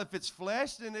 Well, if it's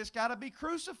flesh, then it's got to be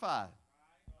crucified.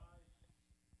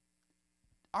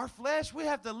 Our flesh, we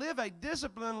have to live a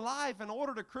disciplined life in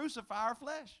order to crucify our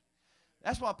flesh.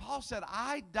 That's why Paul said,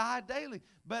 I die daily.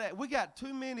 But we got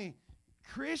too many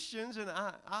Christians, and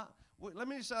let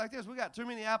me just say it like this. We got too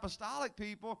many apostolic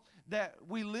people that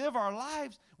we live our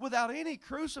lives without any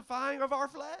crucifying of our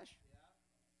flesh.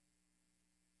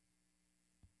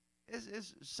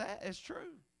 It's sad. It's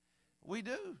true. We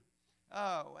do.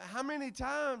 How many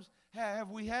times have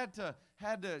we had to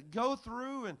go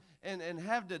through and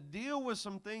have to deal with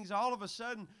some things all of a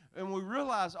sudden, and we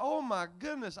realize, oh my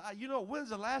goodness, when's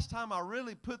the last time I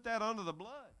really put that under the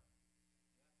blood?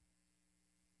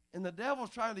 And the devil's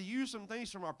trying to use some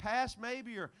things from our past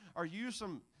maybe, or use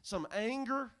some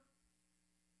anger,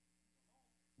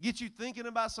 get you thinking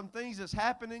about some things that's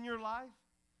happened in your life,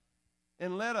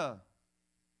 and let a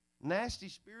nasty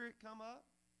spirit come up.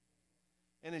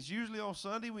 And it's usually on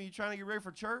Sunday when you're trying to get ready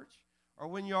for church, or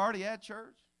when you're already at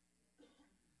church.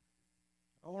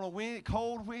 Or on a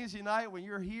cold Wednesday night when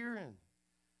you're here and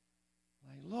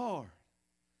like, Lord,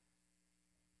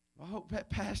 I hope that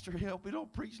pastor help. We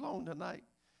don't preach long tonight.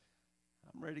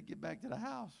 I'm ready to get back to the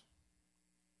house.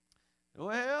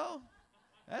 Well,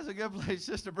 that's a good place.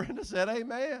 Sister Brenda said,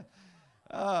 amen.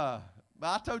 But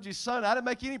I told you Sunday, I didn't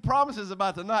make any promises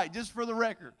about tonight, just for the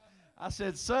record. I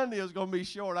said Sunday was going to be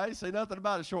short. I didn't say nothing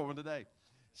about a short one today.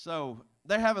 So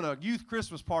they're having a youth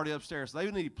Christmas party upstairs. So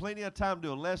they need plenty of time to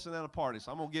do a lesson and a party.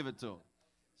 So I'm going to give it to them.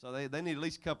 So they need at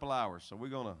least a couple hours. So we're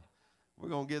going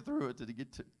to get through it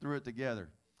through it together.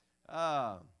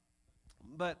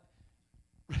 But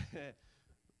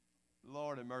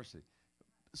Lord have mercy.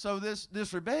 So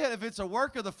this rebellion, if it's a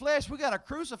work of the flesh, we got to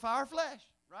crucify our flesh,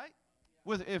 right?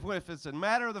 If it's a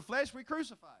matter of the flesh, we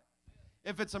crucify it.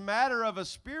 If it's a matter of a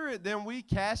spirit, then we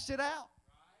cast it out.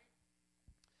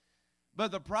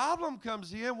 But the problem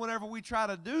comes in whenever we try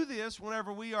to do this,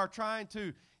 whenever we are trying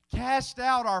to cast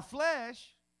out our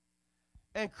flesh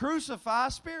and crucify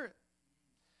spirit.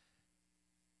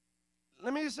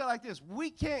 Let me just say it like this.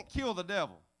 We can't kill the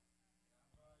devil.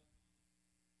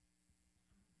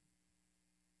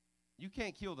 You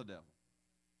can't kill the devil.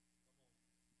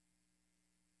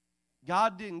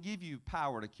 God didn't give you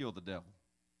power to kill the devil.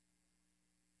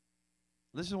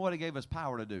 Listen to what he gave us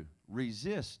power to do.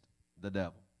 Resist the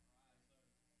devil.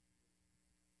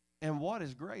 And what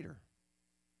is greater?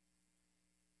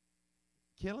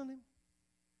 Killing him?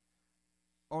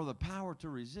 Or the power to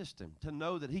resist him? To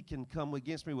know that he can come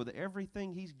against me with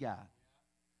everything he's got,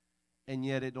 and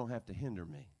yet it don't have to hinder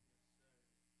me.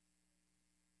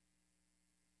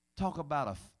 Talk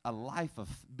about a life of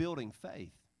building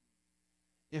faith.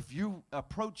 If you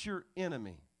approach your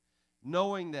enemy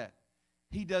knowing that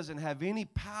he doesn't have any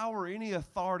power, any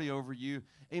authority over you,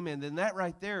 amen, then that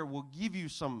right there will give you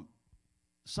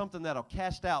something that'll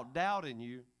cast out doubt in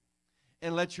you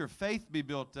and let your faith be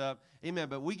built up. Amen.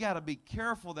 But we got to be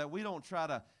careful that we don't try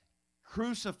to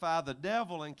crucify the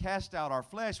devil and cast out our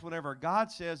flesh whenever God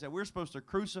says that we're supposed to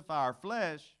crucify our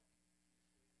flesh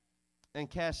and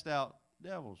cast out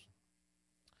devils.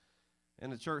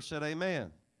 And the church said,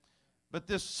 amen. But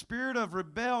this spirit of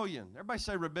rebellion, everybody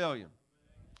say rebellion.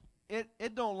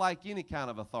 It don't like any kind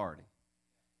of authority.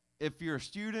 If you're a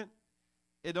student,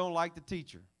 it don't like the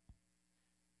teacher.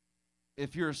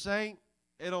 If you're a saint,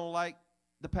 it don't like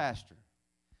the pastor.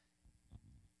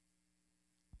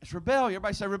 It's rebellion.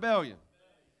 Everybody say rebellion.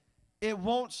 It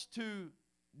wants to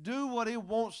do what it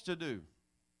wants to do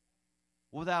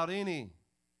without anybody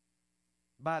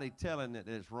telling it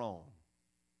that it's wrong.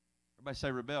 Everybody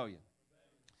say rebellion.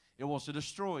 It wants to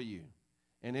destroy you,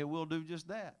 and it will do just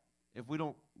that if we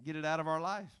don't get it out of our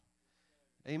life.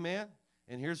 Amen?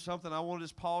 And here's something I want to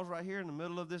just pause right here in the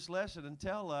middle of this lesson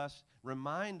and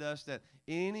remind us that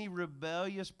any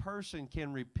rebellious person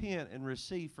can repent and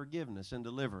receive forgiveness and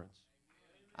deliverance.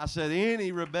 I said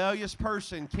any rebellious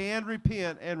person can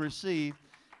repent and receive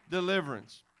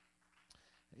deliverance.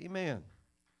 Amen.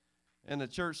 And the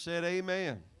church said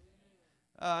amen.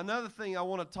 Another thing I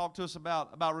want to talk to us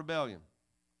about rebellion.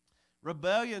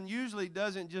 Rebellion usually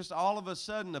doesn't just all of a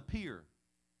sudden appear.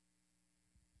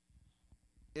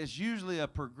 It's usually a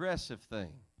progressive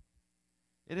thing.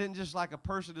 It isn't just like a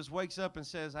person just wakes up and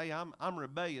says, hey, I'm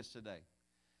rebellious today.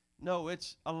 No,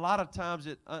 it's a lot of times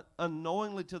it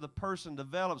unknowingly to the person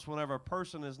develops whenever a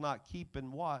person is not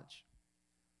keeping watch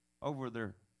over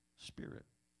their spirit,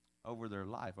 over their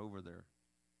life, over their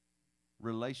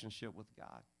relationship with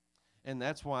God. And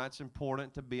that's why it's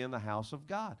important to be in the house of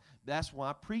God. That's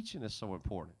why preaching is so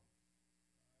important.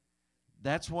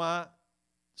 That's why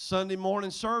Sunday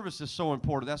morning service is so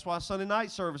important. That's why Sunday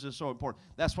night service is so important.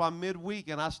 That's why midweek,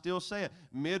 and I still say it,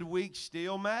 midweek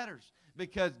still matters.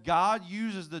 Because God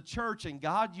uses the church and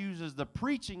God uses the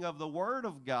preaching of the Word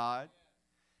of God.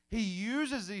 He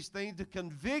uses these things to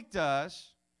convict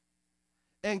us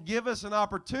and give us an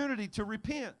opportunity to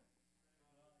repent.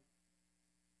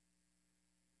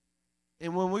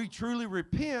 And when we truly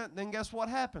repent, then guess what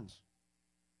happens?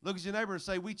 Look at your neighbor and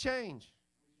say, we change.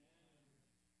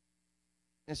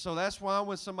 And so that's why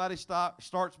when somebody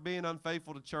starts being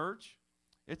unfaithful to church,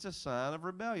 it's a sign of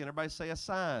rebellion. Everybody say a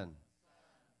sign.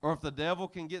 Or if the devil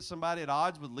can get somebody at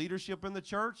odds with leadership in the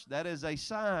church, that is a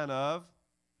sign of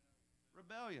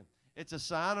rebellion. It's a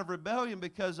sign of rebellion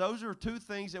because those are two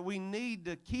things that we need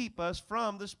to keep us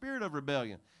from the spirit of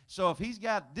rebellion. So if he's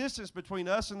got distance between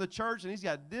us and the church and he's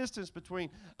got distance between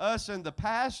us and the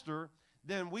pastor,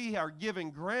 then we are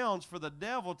giving grounds for the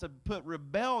devil to put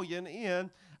rebellion in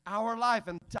our life.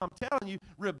 And I'm telling you,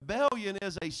 rebellion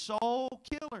is a soul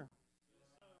killer.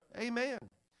 Amen.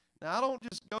 Now, I don't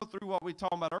just go through what we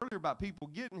talked about earlier about people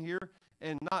getting here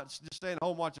and not just staying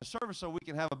home watching service so we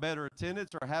can have a better attendance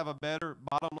or have a better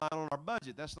bottom line on our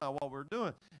budget. That's not what we're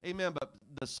doing. Amen. But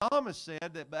the psalmist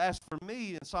said that, as for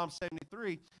me, in Psalm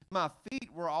 73, my feet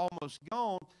were almost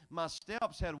gone. My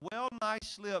steps had well nigh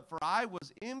slipped, for I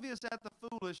was envious at the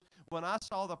foolish when I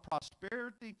saw the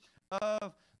prosperity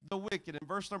of the wicked. In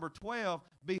verse number 12,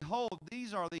 behold,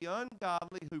 these are the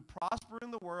ungodly who prosper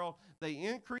in the world. They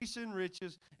increase in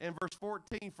riches. And verse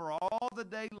 14, for all the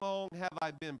day long have I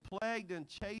been plagued and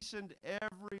chastened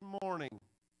every morning.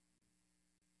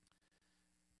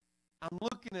 I'm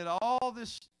looking at all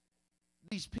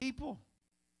these people.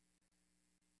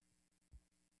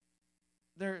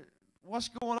 What's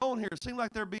going on here? It seems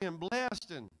like they're being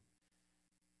blessed and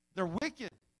they're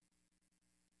wicked.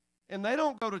 And they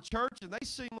don't go to church, and they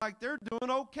seem like they're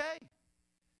doing okay.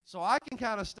 So I can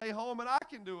kind of stay home, and I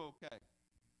can do okay.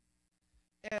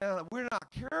 And we're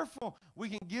not careful. We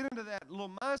can get into that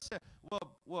little mindset.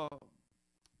 Well,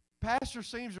 pastor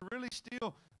seems to really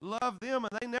still love them,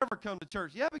 and they never come to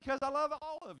church. Yeah, because I love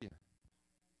all of you.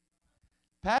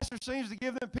 Pastor seems to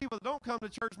give them people that don't come to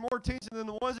church more attention than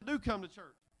the ones that do come to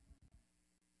church.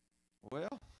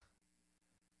 Well,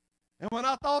 and when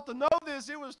I thought to know this,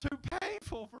 it was too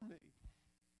painful for me.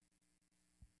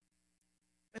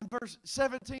 In verse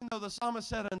 17, though, the psalmist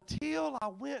said, until I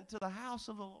went to the house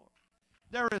of the Lord.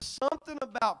 There is something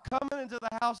about coming into the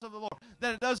house of the Lord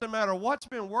that it doesn't matter what's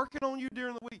been working on you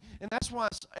during the week. And that's why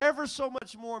it's ever so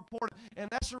much more important. And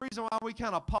that's the reason why we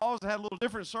kind of paused and had a little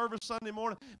different service Sunday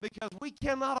morning, because we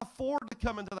cannot afford to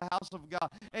come into the house of God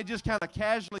and just kind of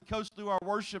casually coast through our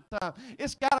worship time.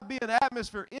 It's got to be an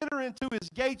atmosphere. Enter into his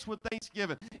gates with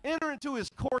thanksgiving. Enter into his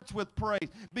courts with praise.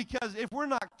 Because if we're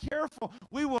not careful,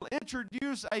 we will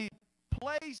introduce a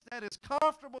place that is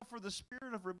comfortable for the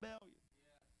spirit of rebellion.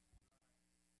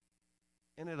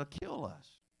 And it'll kill us.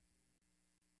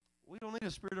 We don't need a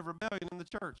spirit of rebellion in the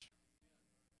church.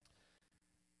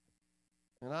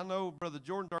 And I know Brother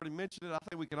Jordan's already mentioned it. I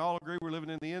think we can all agree we're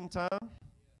living in the end time.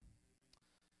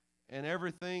 And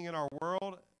everything in our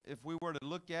world, if we were to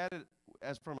look at it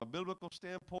as from a biblical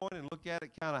standpoint and look at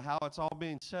it kind of how it's all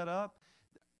being set up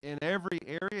in every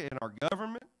area in our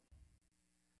government,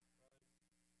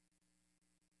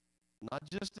 not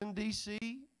just in D.C.,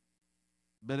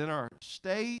 but in our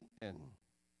state and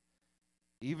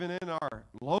even in our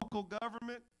local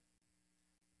government,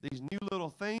 these new little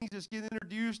things that's getting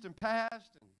introduced and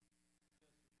passed. And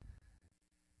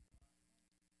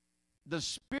the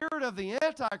spirit of the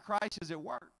Antichrist is at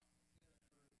work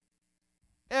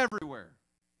everywhere,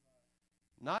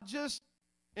 not just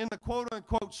in the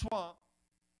quote-unquote swamp,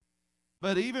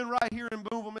 but even right here in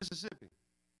Boonville, Mississippi.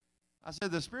 I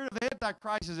said the spirit of the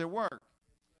Antichrist is at work.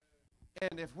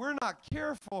 And if we're not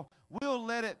careful, we'll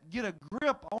let it get a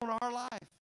grip on our life.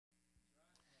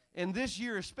 And this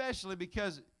year especially,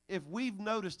 because if we've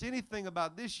noticed anything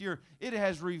about this year, it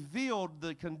has revealed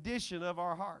the condition of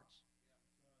our hearts.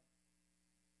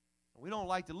 We don't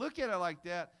like to look at it like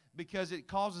that because it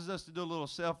causes us to do a little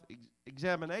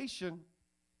self-examination.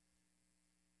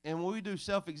 And when we do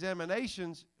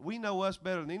self-examinations, we know us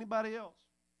better than anybody else.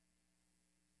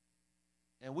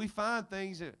 And we find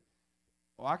things that,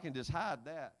 well, I can just hide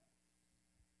that.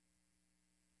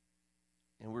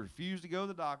 And we refuse to go to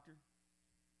the doctor.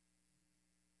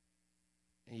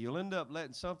 And you'll end up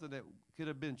letting something that could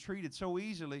have been treated so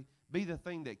easily be the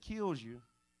thing that kills you.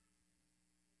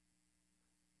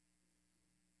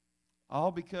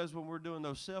 All because when we're doing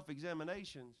those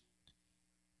self-examinations,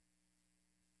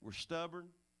 we're stubborn.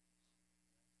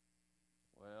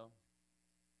 Well,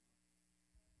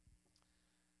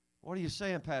 what are you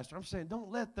saying, Pastor? I'm saying don't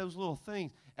let those little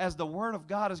things, as the Word of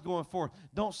God is going forth,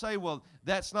 don't say, well,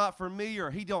 that's not for me,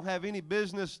 or he don't have any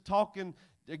business talking,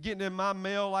 getting in my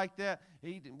mail like that,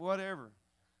 whatever.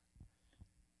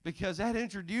 Because that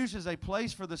introduces a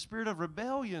place for the spirit of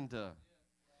rebellion to.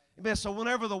 Amen. So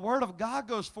whenever the Word of God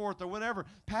goes forth, or whenever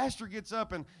Pastor gets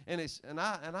up and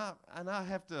I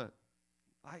have to,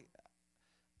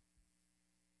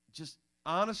 just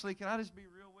honestly, can I just be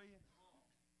real with you?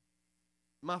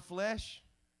 My flesh,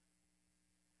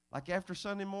 like after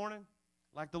Sunday morning,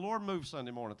 like the Lord moves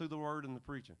Sunday morning through the Word and the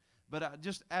preaching. But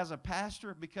just as a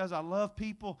pastor, because I love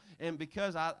people, and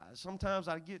because sometimes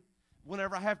I get,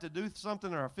 whenever I have to do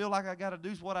something, or I feel like I got to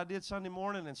do what I did Sunday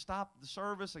morning and stop the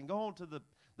service and go on to the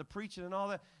preaching and all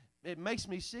that, it makes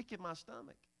me sick in my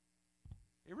stomach.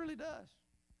 It really does.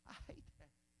 I hate that.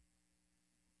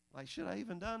 Like, should I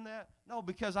even done that? No,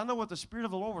 because I know what the Spirit of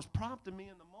the Lord was prompting me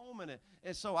in the moment,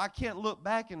 and so I can't look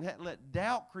back and let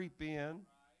doubt creep in.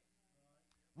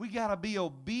 We got to be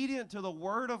obedient to the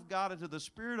Word of God and to the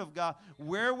Spirit of God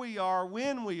where we are,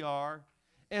 when we are,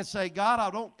 and say,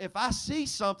 God, if I see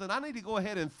something, I need to go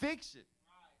ahead and fix it.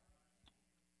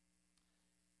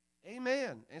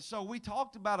 Amen. And so we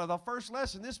talked about it, the first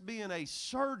lesson, this being a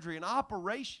surgery, an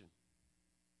operation.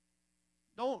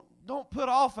 Don't put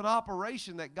off an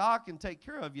operation that God can take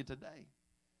care of you today.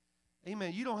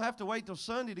 Amen. You don't have to wait till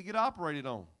Sunday to get operated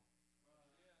on.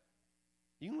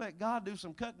 You can let God do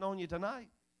some cutting on you tonight.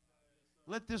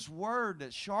 Let this word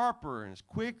that's sharper and is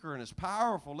quicker and is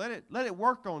powerful, let it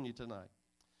work on you tonight.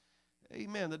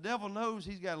 Amen. The devil knows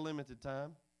he's got a limited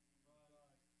time.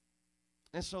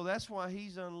 And so that's why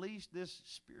he's unleashed this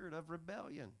spirit of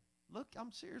rebellion. Look,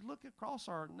 I'm serious. Look across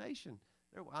our nation.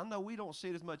 I know we don't see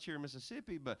it as much here in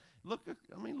Mississippi, but look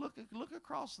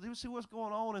across. See what's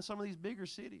going on in some of these bigger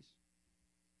cities.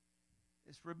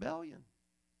 It's rebellion.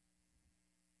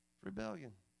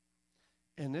 Rebellion.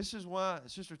 And this is why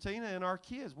Sister Tina and our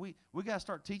kids, we got to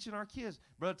start teaching our kids,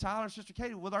 Brother Tyler and Sister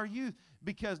Katie, with our youth,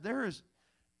 because there's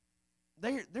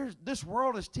this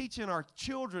world is teaching our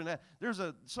children that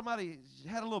somebody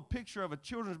had a little picture of a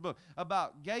children's book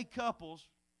about gay couples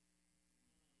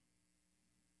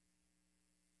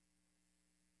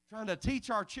trying to teach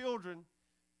our children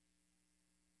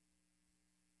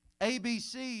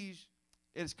ABCs.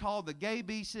 It's called the Gay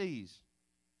BCs,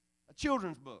 a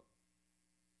children's book.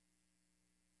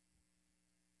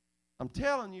 I'm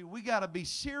telling you, we got to be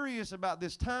serious about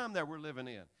this time that we're living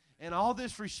in. And all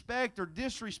this respect or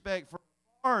disrespect for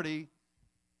authority,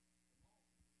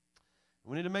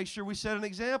 we need to make sure we set an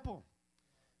example.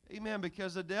 Amen.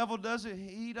 Because the devil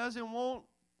doesn't want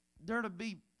there to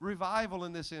be revival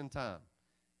in this end time.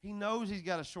 He knows he's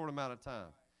got a short amount of time.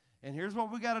 And here's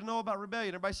what we got to know about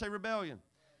rebellion. Everybody say rebellion.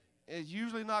 It's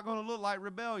usually not going to look like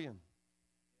rebellion.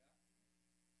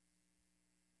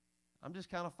 I'm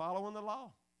just kind of following the law.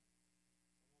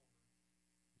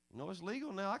 You know, it's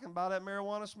legal now. I can buy that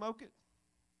marijuana, smoke it.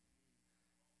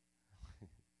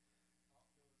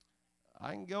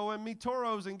 I can go in me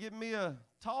Toros and get me a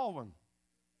tall one.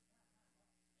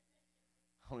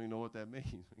 I don't even know what that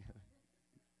means.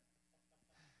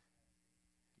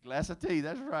 Glass of tea,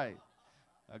 that's right.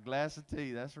 A glass of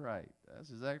tea, that's right. That's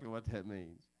exactly what that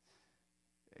means.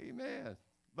 Amen.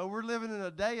 But we're living in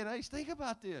a day and age, think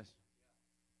about this,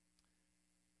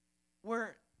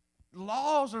 where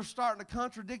laws are starting to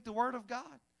contradict the Word of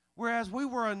God. Whereas we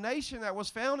were a nation that was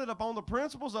founded upon the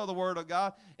principles of the Word of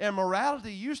God, and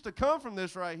morality used to come from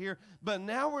this right here. But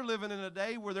now we're living in a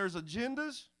day where there's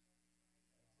agendas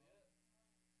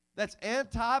that's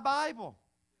anti-Bible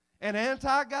and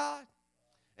anti-God.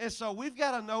 And so we've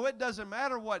got to know it doesn't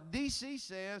matter what D.C.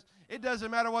 says. It doesn't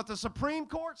matter what the Supreme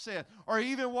Court said, or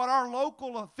even what our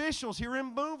local officials here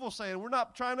in Boonville say. We're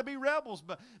not trying to be rebels,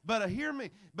 but hear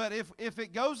me. But if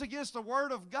it goes against the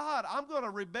Word of God, I'm going to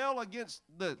rebel against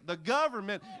the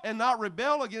government and not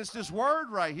rebel against this Word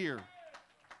right here.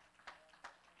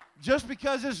 Just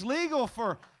because it's legal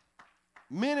for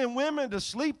men and women to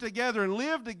sleep together and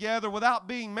live together without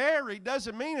being married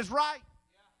doesn't mean it's right.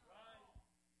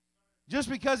 Just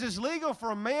because it's legal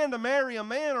for a man to marry a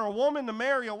man or a woman to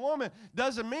marry a woman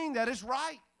doesn't mean that it's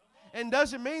right. And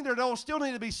doesn't mean there don't still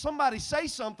need to be somebody say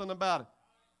something about it.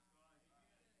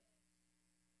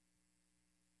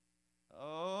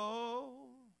 Oh.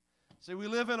 See, we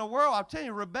live in a world, I'm telling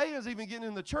you, rebellion's even getting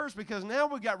in the church because now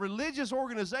we've got religious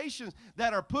organizations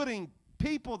that are putting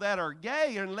people that are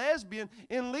gay and lesbian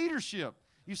in leadership.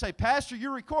 You say, Pastor,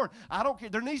 you record. I don't care.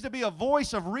 There needs to be a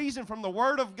voice of reason from the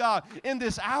Word of God in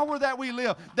this hour that we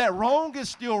live, that wrong is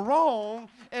still wrong,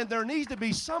 and there needs to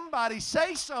be somebody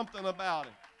say something about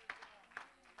it.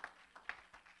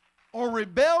 Or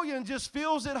rebellion just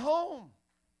feels at home.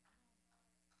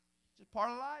 It's just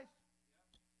part of life.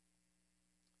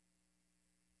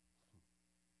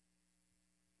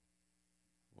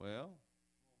 Well,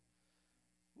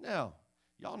 now,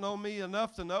 y'all know me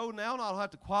enough to know now, and I don't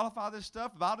have to qualify this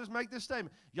stuff, but I'll just make this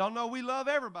statement. Y'all know we love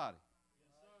everybody.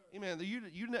 Yes,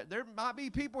 amen. There might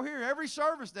be people here every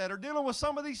service that are dealing with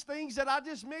some of these things that I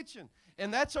just mentioned,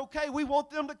 and that's okay. We want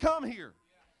them to come here.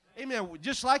 Yeah. Amen.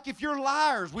 Just like if you're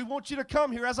liars, we want you to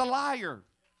come here as a liar.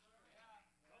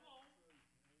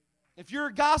 If you're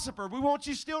a gossiper, we want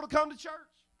you still to come to church.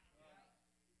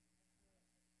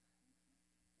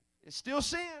 It's still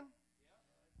sin.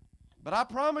 But I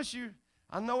promise you,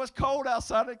 I know it's cold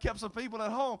outside. It kept some people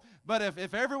at home. But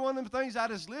if every one of them things I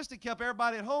just listed kept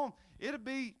everybody at home, it'd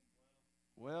be,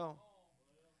 well,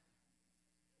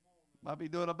 might be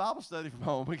doing a Bible study from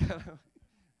home. We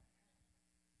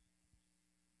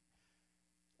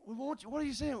want you. What are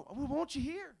you saying? We want you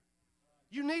here.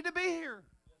 You need to be here.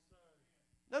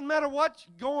 Doesn't matter what's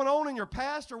going on in your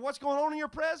past or what's going on in your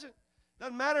present.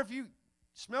 Doesn't matter if you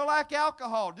smell like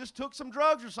alcohol, just took some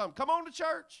drugs or something. Come on to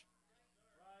church.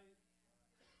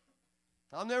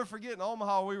 I'll never forget in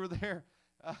Omaha, we were there.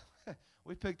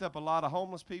 We picked up a lot of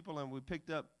homeless people, and we picked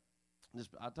up this.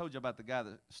 I told you about the guy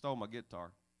that stole my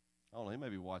guitar. I don't know. He may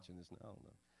be watching this now. I don't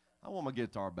know. I want my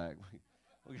guitar back.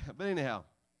 But anyhow,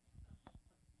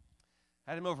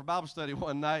 had him over for Bible study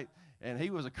one night, and he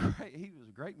was a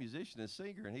great musician and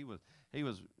singer, and he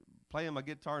was playing my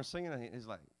guitar and singing. And he's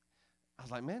like, I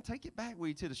was like, man, take it back with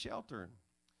you to the shelter. And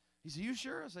he said, you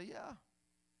sure? I said, yeah.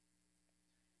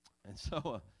 And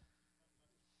so.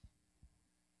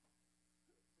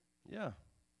 Yeah.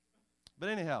 But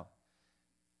anyhow,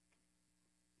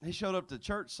 he showed up to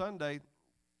church Sunday.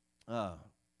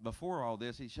 Before all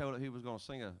this, he showed up. He was going to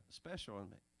sing a special on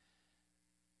me.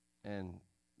 And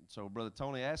so Brother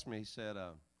Tony asked me, he said,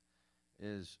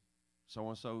 is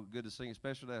so-and-so good to sing a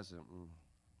special? I said,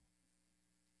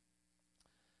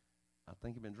 I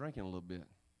think you've been drinking a little bit.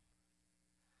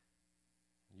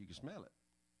 You can smell it.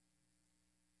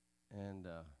 And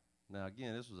now,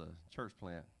 again, this was a church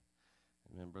plant.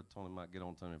 And Brother Tony might get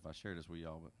on to me if I share this with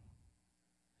y'all, but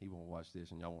he won't watch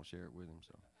this and y'all won't share it with him.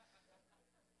 So,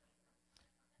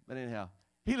 but anyhow,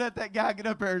 he let that guy get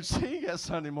up there and sing that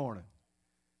Sunday morning.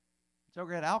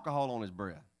 Joker had alcohol on his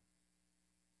breath.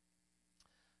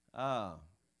 But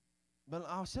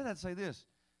I said I'd say this.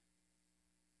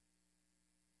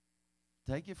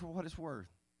 Take it for what it's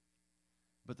worth.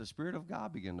 But the Spirit of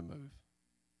God began to move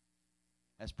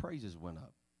as praises went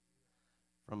up.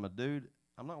 From a dude,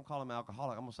 I'm not going to call him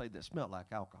alcoholic. I'm going to say that smelled like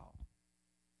alcohol.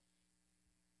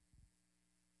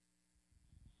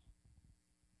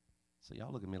 So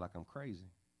y'all look at me like I'm crazy.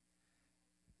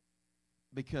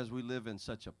 Because we live in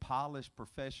such a polished,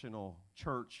 professional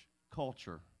church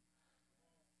culture.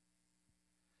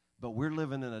 But we're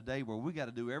living in a day where we got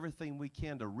to do everything we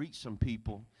can to reach some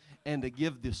people and to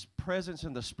give this presence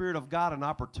and the Spirit of God an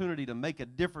opportunity to make a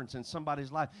difference in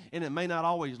somebody's life. And it may not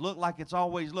always look like it's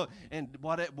always looked. And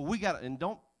but we got, and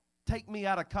don't take me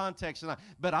out of context tonight,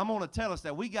 but I'm going to tell us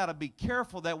that we got to be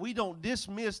careful that we don't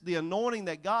dismiss the anointing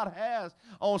that God has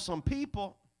on some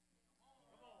people.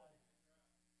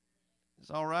 It's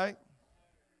all right?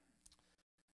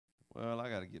 Well, I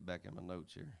got to get back in my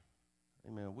notes here.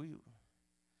 Amen. We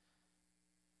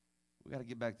got to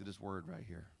get back to this word right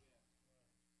here.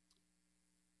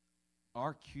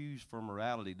 Our cues for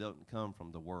morality doesn't come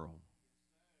from the world.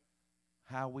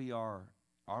 How we are,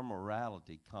 our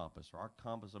morality compass, or our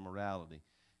compass of morality,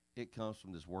 it comes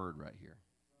from this word right here.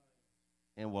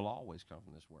 And will always come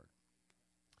from this word.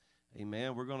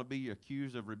 Amen. We're going to be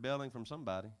accused of rebelling from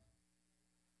somebody.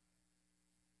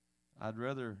 I'd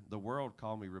rather the world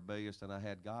call me rebellious than I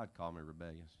had God call me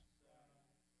rebellious.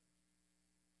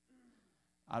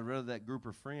 I'd rather that group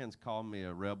of friends call me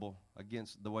a rebel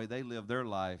against the way they live their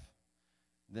life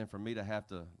than for me to have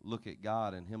to look at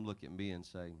God and Him look at me and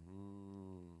say,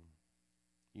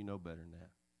 you know better than that.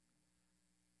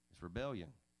 It's rebellion.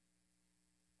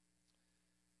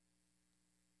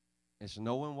 It's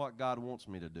knowing what God wants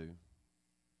me to do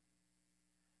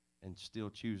and still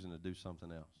choosing to do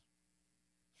something else.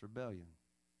 It's rebellion.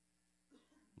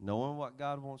 Knowing what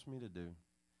God wants me to do,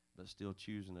 but still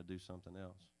choosing to do something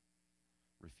else.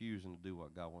 Refusing to do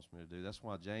what God wants me to do. That's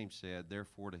why James said,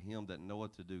 therefore to him that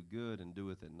knoweth to do good and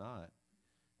doeth it not,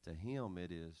 to him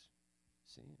it is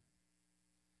sin.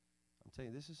 I'm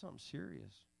telling you, this is something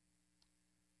serious.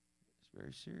 It's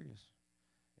very serious.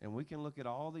 And we can look at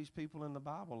all these people in the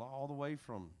Bible, all the way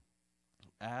from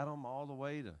Adam, all the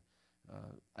way to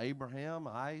Abraham,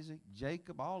 Isaac,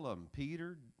 Jacob, all of them,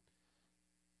 Peter.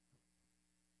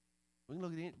 We can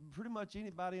look at pretty much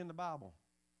anybody in the Bible.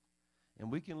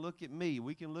 And we can look at me,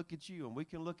 we can look at you, and we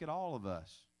can look at all of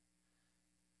us.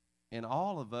 And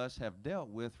all of us have dealt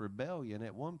with rebellion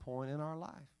at one point in our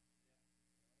life.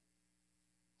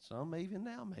 Some even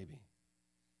now, maybe.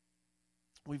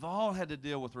 We've all had to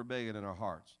deal with rebellion in our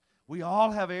hearts. We all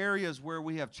have areas where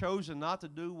we have chosen not to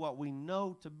do what we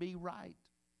know to be right.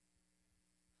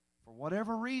 For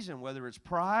whatever reason, whether it's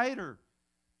pride or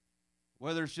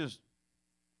whether it's just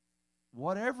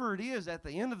whatever it is, at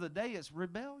the end of the day, it's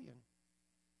rebellion.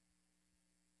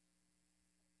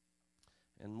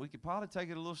 And we could probably take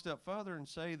it a little step further and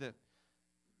say that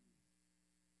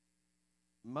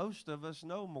most of us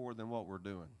know more than what we're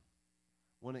doing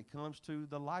when it comes to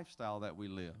the lifestyle that we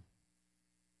live.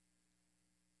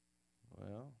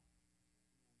 Well,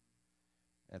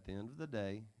 at the end of the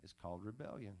day, it's called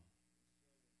rebellion.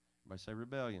 Everybody say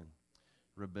rebellion.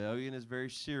 Rebellion is very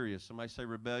serious. Somebody say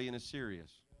rebellion is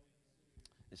serious.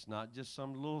 It's not just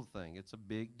some little thing. It's a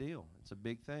big deal. It's a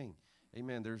big thing.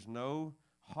 Amen. There's no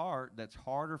heart that's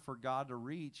harder for God to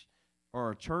reach,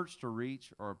 or a church to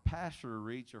reach, or a pastor to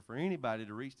reach, or for anybody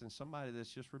to reach than somebody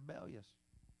that's just rebellious.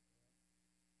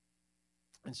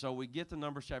 And so we get to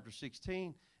Numbers chapter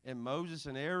 16, and Moses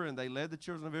and Aaron, they led the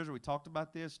children of Israel. We talked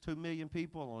about this, 2 million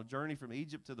people on a journey from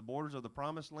Egypt to the borders of the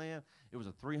Promised Land. It was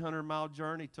a 300-mile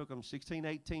journey. It took them 16,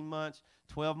 18 months.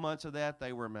 12 months of that,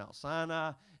 they were in Mount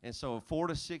Sinai. And so a 4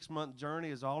 to 6 month journey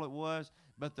is all it was.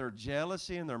 But their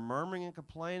jealousy and their murmuring and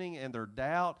complaining and their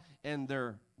doubt and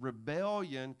their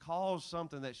rebellion caused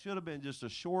something that should have been just a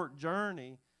short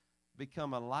journey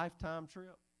become a lifetime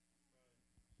trip.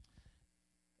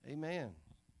 Amen.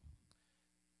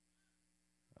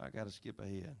 I got to skip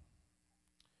ahead.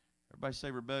 Everybody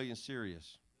say rebellion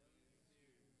serious.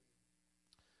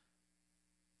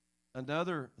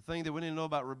 Another thing that we need to know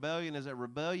about rebellion is that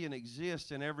rebellion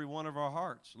exists in every one of our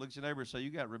hearts. Look at your neighbor and say,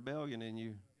 you got rebellion in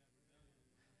you.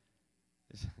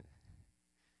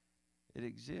 It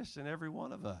exists in every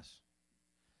one of us.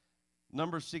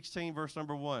 Numbers 16, verse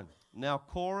number 1. Now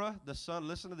Korah, the son,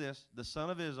 listen to this, the son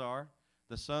of Izhar,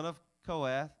 the son of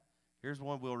Kohath, here's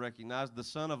one we'll recognize, the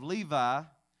son of Levi,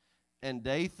 and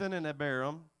Dathan and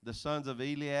Abiram, the sons of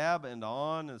Eliab, and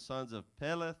On, and the sons of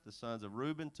Peleth, the sons of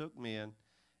Reuben, took men,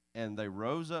 and they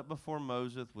rose up before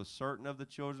Moses with certain of the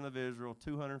children of Israel,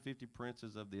 250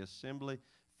 princes of the assembly,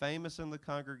 famous in the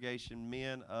congregation,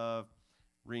 men of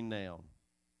renown.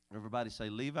 Everybody say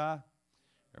Levi.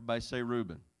 Everybody say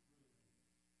Reuben.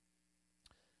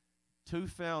 2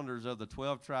 founders of the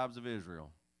 12 tribes of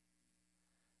Israel.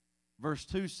 Verse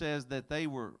 2 says that they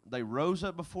rose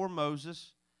up before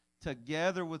Moses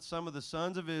together with some of the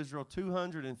sons of Israel,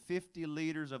 250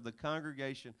 leaders of the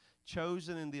congregation,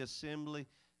 chosen in the assembly,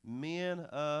 men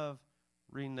of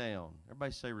renown.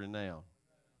 Everybody say renown.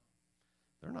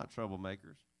 They're not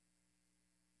troublemakers.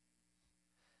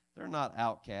 They're not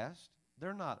outcasts.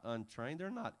 They're not untrained.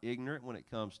 They're not ignorant when it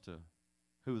comes to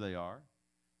who they are.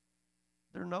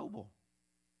 They're noble,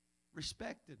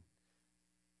 respected,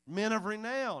 men of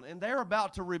renown. And they're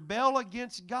about to rebel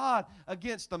against God,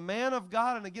 against the man of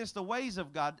God, and against the ways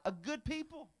of God. A good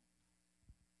people.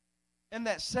 And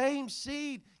that same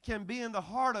seed can be in the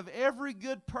heart of every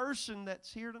good person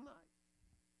that's here tonight.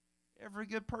 every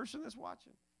good person that's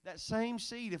watching. That same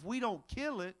seed, if we don't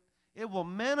kill it, it will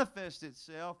manifest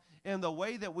itself in the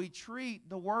way that we treat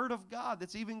the Word of God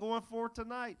that's even going forth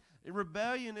tonight.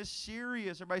 Rebellion is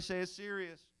serious. Everybody say it's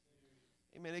serious.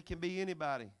 Amen. It can be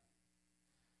anybody.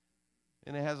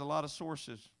 And it has a lot of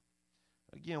sources.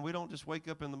 Again, we don't just wake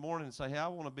up in the morning and say, hey, I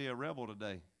want to be a rebel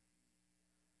today.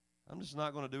 I'm just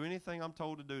not going to do anything I'm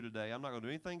told to do today. I'm not going to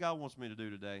do anything God wants me to do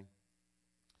today.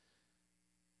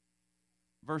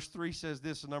 Verse 3 says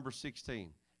this in number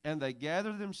 16. And they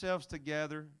gathered themselves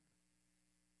together.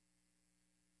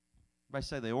 Everybody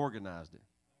say they organized it.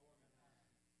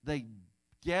 They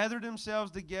gathered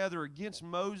themselves together against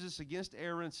Moses, against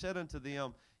Aaron, said unto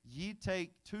them, Ye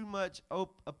take too much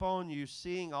upon you,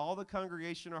 seeing all the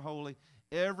congregation are holy,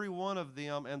 every one of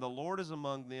them, and the Lord is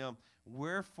among them.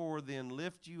 Wherefore then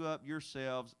lift you up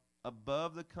yourselves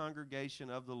above the congregation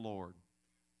of the Lord.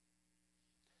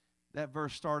 That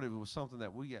verse started with something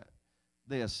that we got.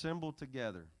 They assembled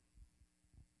together.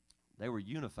 They were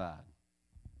unified.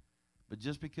 But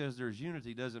just because there's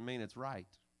unity doesn't mean it's right.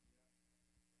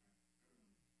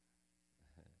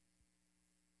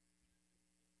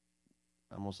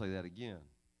 I'm going to say that again.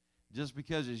 Just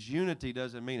because it's unity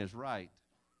doesn't mean it's right.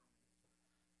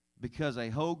 Because a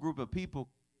whole group of people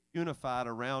unified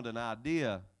around an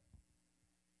idea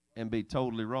and be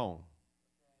totally wrong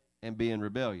and be in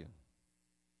rebellion.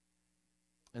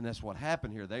 And that's what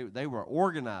happened here. They were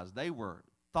organized. They were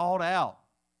thought out.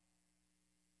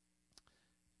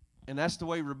 And that's the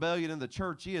way rebellion in the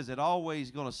church is. It's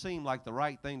always going to seem like the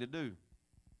right thing to do.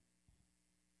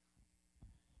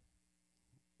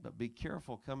 But be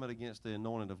careful coming against the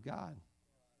anointing of God.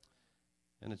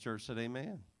 And the church said,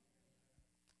 amen.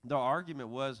 The argument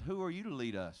was, who are you to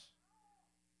lead us?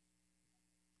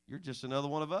 You're just another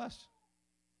one of us.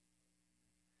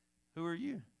 Who are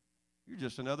you? You're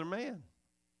just another man.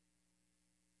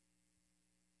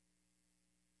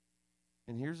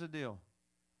 And here's the deal.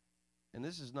 And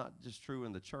this is not just true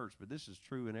in the church, but this is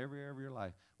true in every area of your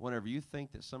life. Whenever you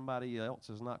think that somebody else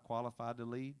is not qualified to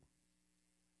lead,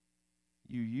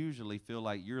 you usually feel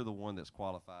like you're the one that's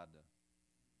qualified to.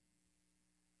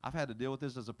 I've had to deal with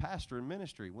this as a pastor in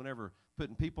ministry, whenever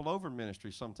putting people over in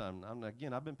ministry sometime.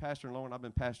 I've been pastoring longer than I've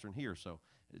been pastoring here, so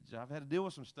I've had to deal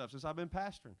with some stuff since I've been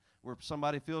pastoring, where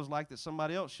somebody feels like that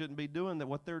somebody else shouldn't be doing that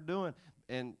what they're doing,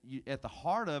 and at the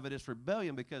heart of it, it's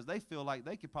rebellion because they feel like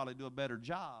they could probably do a better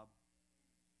job.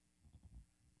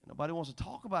 Nobody wants to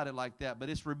talk about it like that, but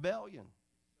it's rebellion.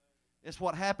 It's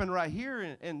what happened right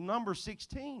here in number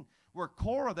 16, where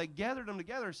Korah, they gathered them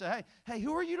together and said, hey,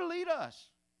 who are you to lead us?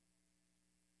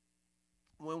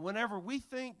 Whenever we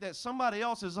think that somebody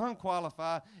else is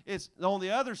unqualified, it's on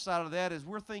the other side of that is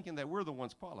we're thinking that we're the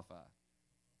ones qualified.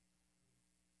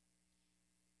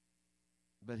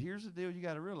 But here's the deal you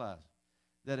got to realize,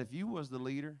 that if you was the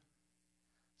leader,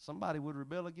 somebody would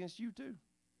rebel against you too.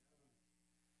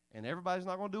 And everybody's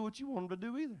not going to do what you want them to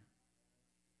do either.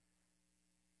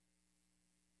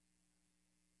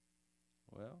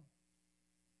 Well,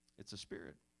 it's a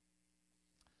spirit.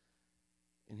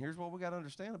 And here's what we got to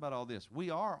understand about all this. We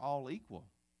are all equal,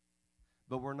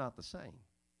 but we're not the same.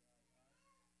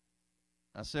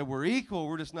 I said we're equal,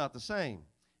 we're just not the same.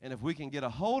 And if we can get a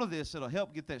hold of this, it'll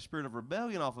help get that spirit of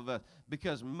rebellion off of us.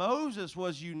 Because Moses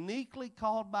was uniquely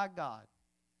called by God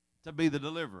to be the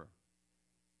deliverer.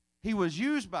 He was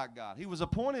used by God. He was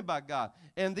appointed by God.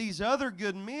 And these other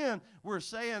good men were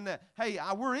saying that, hey,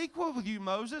 we're equal with you,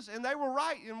 Moses. And they were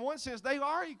right. In one sense, they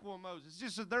are equal with Moses. It's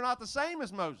just that they're not the same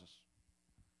as Moses.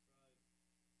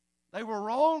 They were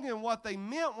wrong in what they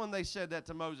meant when they said that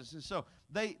to Moses. And so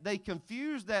they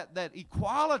confused that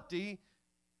equality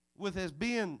with as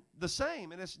being the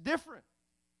same. And it's different.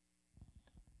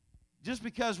 Just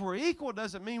because we're equal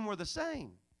doesn't mean we're the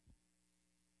same.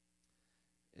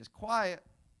 It's quiet.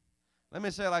 Let me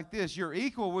say it like this. You're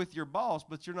equal with your boss,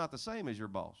 but you're not the same as your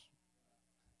boss.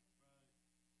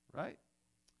 Right?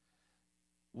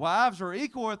 Wives are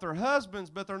equal with their husbands,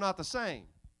 but they're not the same.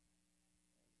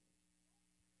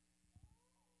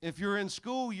 If you're in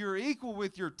school, you're equal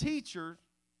with your teachers,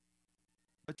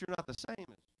 but you're not the same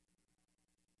as.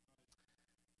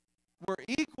 We're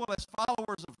equal as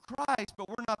followers of Christ, but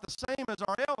we're not the same as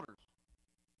our elders.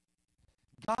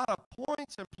 God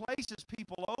appoints and places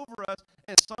people over us,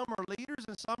 and some are leaders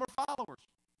and some are followers.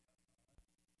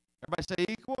 Everybody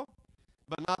say equal,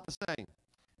 but not the same.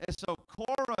 And so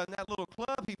Korah and that little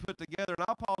club he put together, and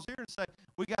I'll pause here and say,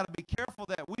 we got to be careful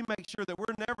that we make sure that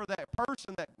we're never that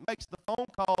person that makes the phone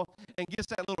call and gets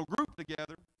that little group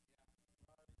together.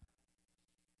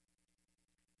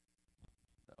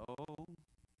 Oh.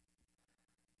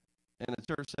 And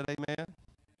the church said amen.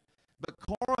 But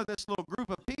Korah, this little group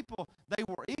of people,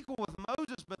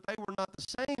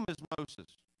 the same as Moses.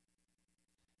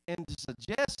 And to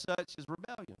suggest such is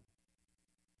rebellion.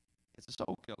 It's a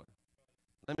soul killer.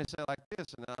 Let me say it like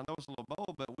this, and I know it's a little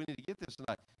bold, but we need to get this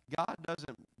tonight. God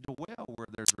doesn't dwell where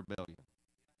there's rebellion.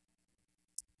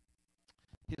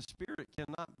 His Spirit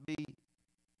cannot be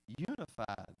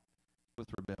unified with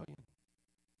rebellion.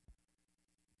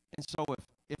 And so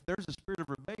if there's a spirit of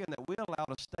rebellion that we allow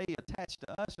to stay attached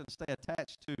to us and stay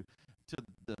attached to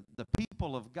the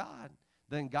people of God,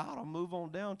 then God will move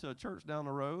on down to a church down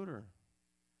the road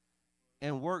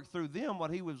and work through them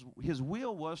what his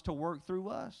will was to work through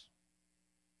us.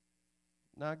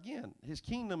 Now again, his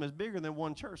kingdom is bigger than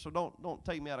one church, so don't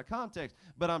take me out of context.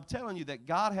 But I'm telling you that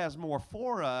God has more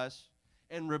for us,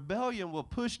 and rebellion will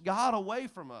push God away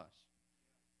from us.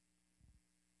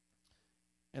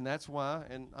 And that's why,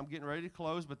 and I'm getting ready to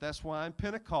close, but that's why in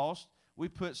Pentecost we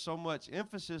put so much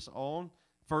emphasis on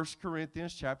 1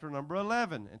 Corinthians chapter number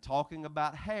 11 and talking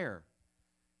about hair.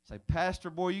 Say, Pastor,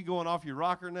 boy, you going off your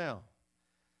rocker now.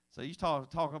 So you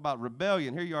talking about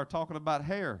rebellion. Here you are talking about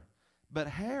hair. But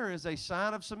hair is a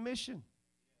sign of submission.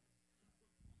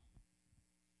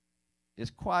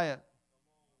 It's quiet.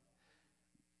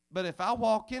 But if I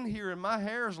walk in here and my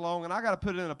hair is long and I got to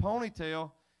put it in a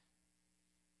ponytail,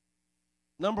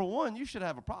 number one, you should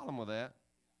have a problem with that.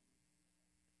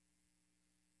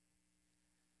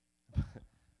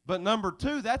 But number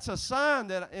two, that's a sign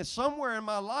that somewhere in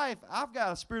my life I've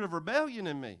got a spirit of rebellion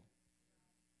in me.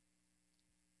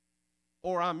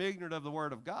 Or I'm ignorant of the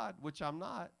Word of God, which I'm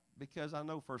not, because I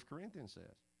know 1 Corinthians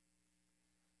says.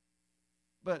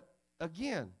 But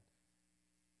again,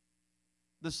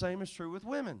 the same is true with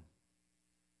women.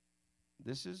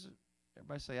 This is,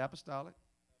 everybody say apostolic.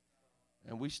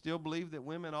 And we still believe that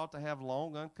women ought to have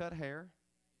long, uncut hair.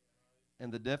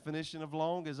 And the definition of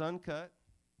long is uncut.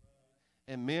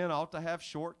 And men ought to have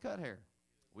short, cut hair.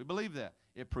 We believe that.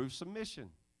 It proves submission,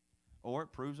 or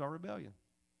it proves our rebellion.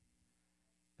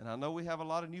 And I know we have a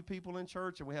lot of new people in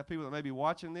church, and we have people that may be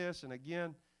watching this. And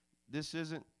again, this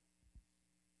isn't,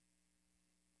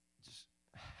 just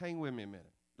hang with me a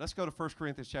minute. Let's go to 1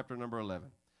 Corinthians chapter number 11.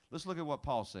 Let's look at what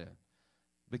Paul said.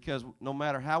 Because no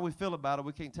matter how we feel about it,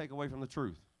 we can't take away from the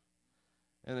truth.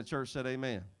 And the church said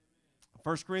amen.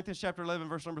 1 Corinthians chapter 11,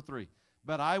 verse number 3.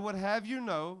 But I would have you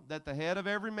know that the head of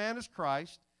every man is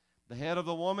Christ, the head of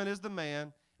the woman is the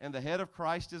man, and the head of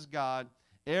Christ is God.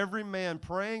 Every man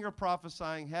praying or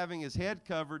prophesying, having his head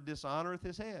covered, dishonoreth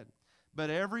his head. But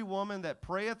every woman that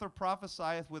prayeth or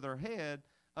prophesieth with her head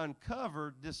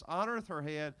uncovered, dishonoreth her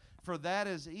head, for that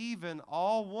is even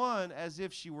all one as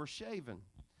if she were shaven.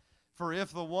 For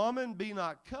if the woman be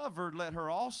not covered, let her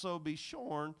also be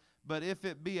shorn. But if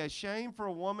it be a shame for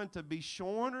a woman to be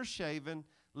shorn or shaven,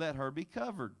 let her be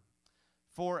covered.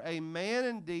 For a man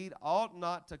indeed ought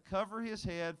not to cover his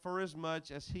head,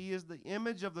 forasmuch as he is the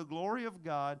image of the glory of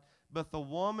God, but the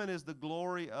woman is the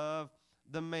glory of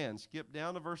the man. Skip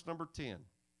down to verse number 10.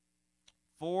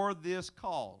 For this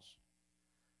cause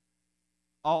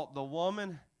ought the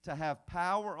woman to have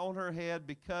power on her head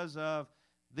because of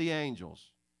the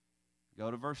angels. Go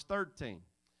to verse 13.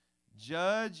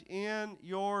 Judge in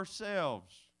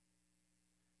yourselves.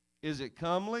 Is it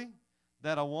comely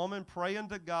that a woman pray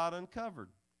unto God uncovered?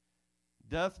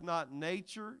 Doth not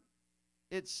nature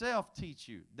itself teach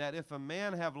you that if a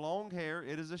man have long hair,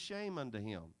 it is a shame unto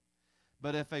him?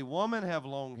 But if a woman have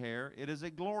long hair, it is a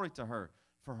glory to her,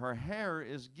 for her hair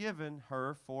is given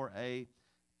her for a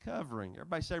covering.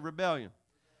 Everybody say rebellion.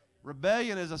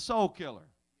 Rebellion is a soul killer.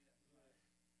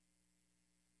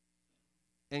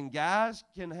 And guys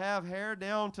can have hair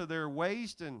down to their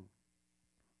waist, and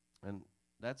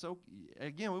that's okay.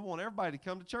 Again, we want everybody to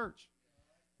come to church.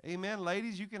 Amen.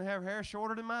 Ladies, you can have hair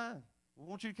shorter than mine. We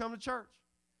want you to come to church.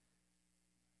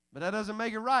 But that doesn't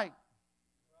make it right.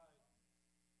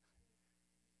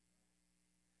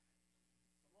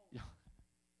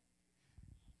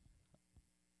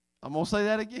 I'm going to say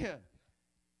that again.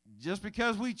 Just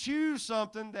because we choose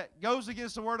something that goes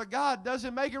against the Word of God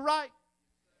doesn't make it right.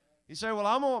 You say, well,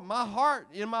 in my heart,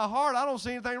 I don't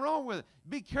see anything wrong with it.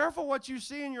 Be careful what you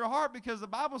see in your heart, because the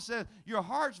Bible says your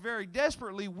heart's very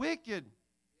desperately wicked.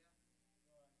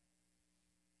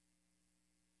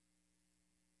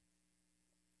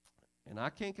 And I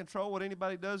can't control what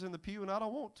anybody does in the pew, and I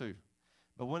don't want to.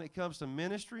 But when it comes to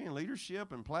ministry and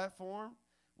leadership and platform,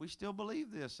 we still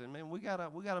believe this. And man, we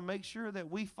gotta make sure that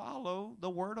we follow the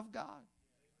Word of God.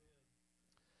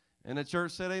 And the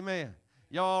church said amen.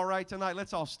 Y'all all right tonight?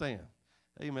 Let's all stand.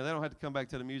 Amen. They don't have to come back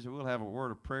to the music. We'll have a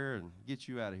word of prayer and get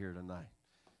you out of here tonight.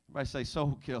 Everybody say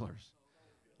soul killers.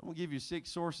 I'm going to give you 6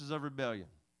 sources of rebellion.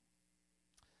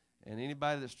 And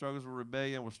anybody that struggles with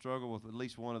rebellion will struggle with at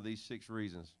least one of these 6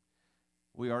 reasons.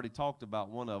 We already talked about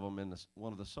one of them in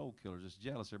one of the soul killers. It's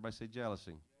jealousy. Everybody say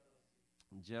jealousy.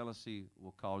 Jealousy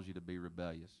will cause you to be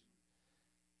rebellious.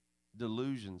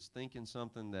 Delusions, thinking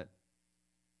something that's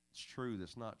true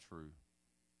that's not true,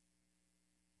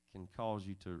 can cause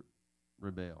you to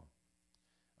rebel.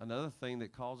 Another thing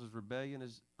that causes rebellion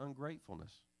is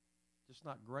ungratefulness. Just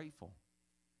not grateful.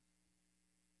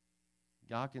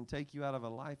 God can take you out of a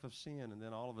life of sin, and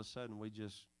then all of a sudden we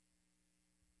just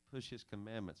push His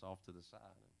commandments off to the side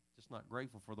and just not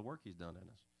grateful for the work He's done in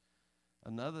us.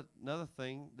 Another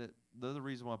thing, that the other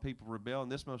reason why people rebel,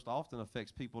 and this most often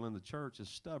affects people in the church, is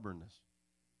stubbornness.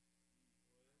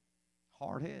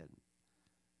 Hard head.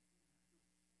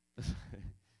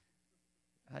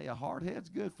 Hey, a hard head's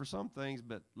good for some things,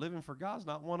 but living for God's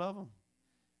not one of them.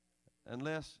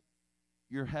 Unless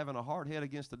you're having a hard head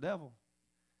against the devil.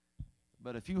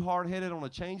 But if you hard-headed on the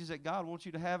changes that God wants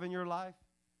you to have in your life,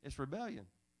 it's rebellion.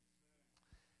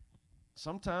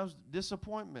 Sometimes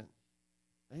disappointment.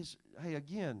 Hey,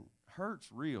 again, hurt's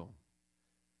real.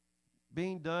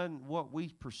 Being done what we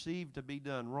perceive to be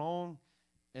done wrong,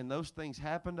 and those things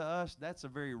happen to us, that's a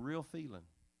very real feeling.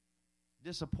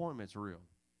 Disappointment's real.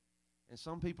 And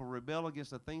some people rebel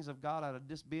against the things of God out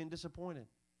of being disappointed.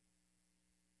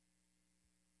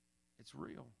 It's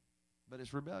real, but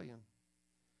it's rebellion.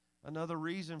 Another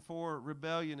reason for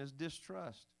rebellion is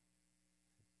distrust.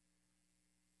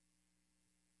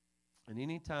 And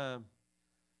anytime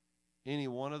any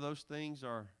one of those things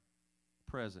are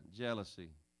present,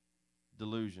 jealousy,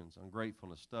 delusions,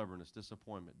 ungratefulness, stubbornness,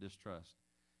 disappointment, distrust,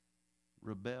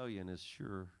 rebellion is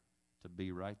sure to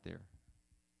be right there.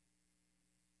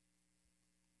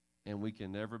 And we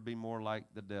can never be more like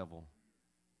the devil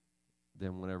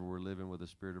than whenever we're living with a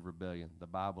spirit of rebellion. The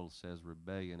Bible says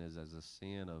rebellion is as a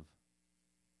sin of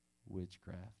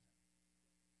witchcraft.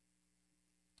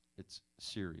 It's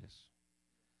serious.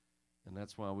 And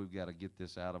that's why we've got to get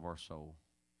this out of our soul.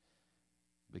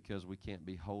 Because we can't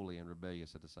be holy and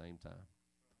rebellious at the same time.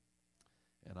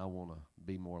 And I want to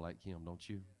be more like Him, don't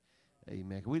you?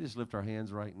 Amen. Can we just lift our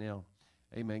hands right now?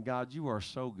 Amen. God, you are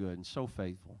so good and so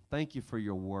faithful. Thank you for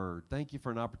your word. Thank you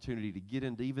for an opportunity to get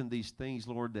into even these things,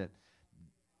 Lord, that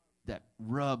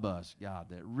rub us, God,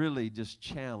 that really just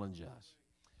challenge us.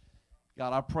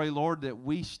 God, I pray, Lord, that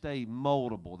we stay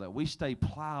moldable, that we stay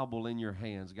pliable in your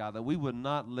hands, God, that we would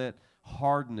not let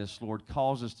hardness, Lord,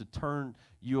 cause us to turn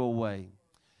you away.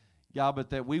 God, but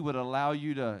that we would allow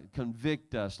you to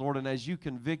convict us, Lord. And as you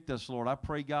convict us, Lord, I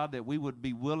pray, God, that we would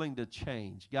be willing to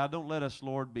change. God, don't let us,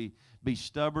 Lord, be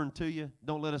stubborn to you.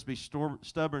 Don't let us be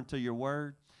stubborn to your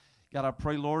word. God, I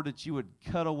pray, Lord, that you would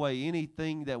cut away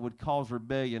anything that would cause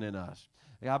rebellion in us.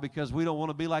 God, because we don't want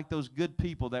to be like those good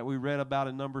people that we read about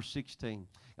in Numbers 16.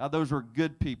 God, those were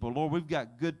good people. Lord, we've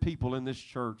got good people in this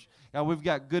church. God, we've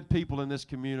got good people in this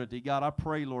community. God, I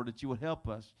pray, Lord, that you would help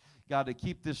us, God, to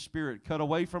keep this spirit cut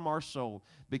away from our soul,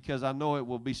 because I know it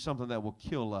will be something that will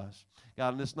kill us.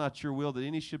 God, and it's not your will that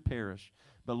any should perish.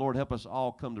 But, Lord, help us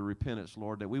all come to repentance,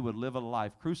 Lord, that we would live a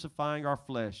life crucifying our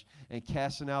flesh and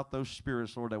casting out those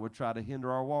spirits, Lord, that would try to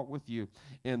hinder our walk with you.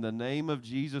 In the name of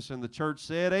Jesus, and the church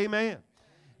said amen.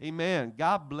 Amen.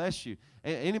 God bless you.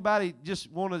 Anybody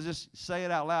just want to just say it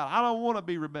out loud? I don't want to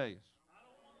be rebellious.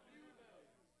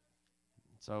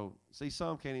 So, see,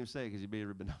 some can't even say it because you're being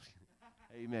rebellious.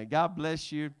 Amen. God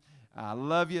bless you. I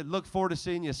love you. Look forward to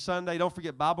seeing you Sunday. Don't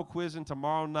forget Bible quizzing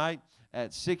tomorrow night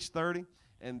at 6:30.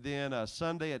 And then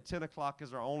Sunday at 10 o'clock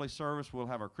is our only service. We'll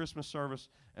have our Christmas service,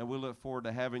 and we look forward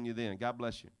to having you then. God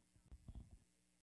bless you.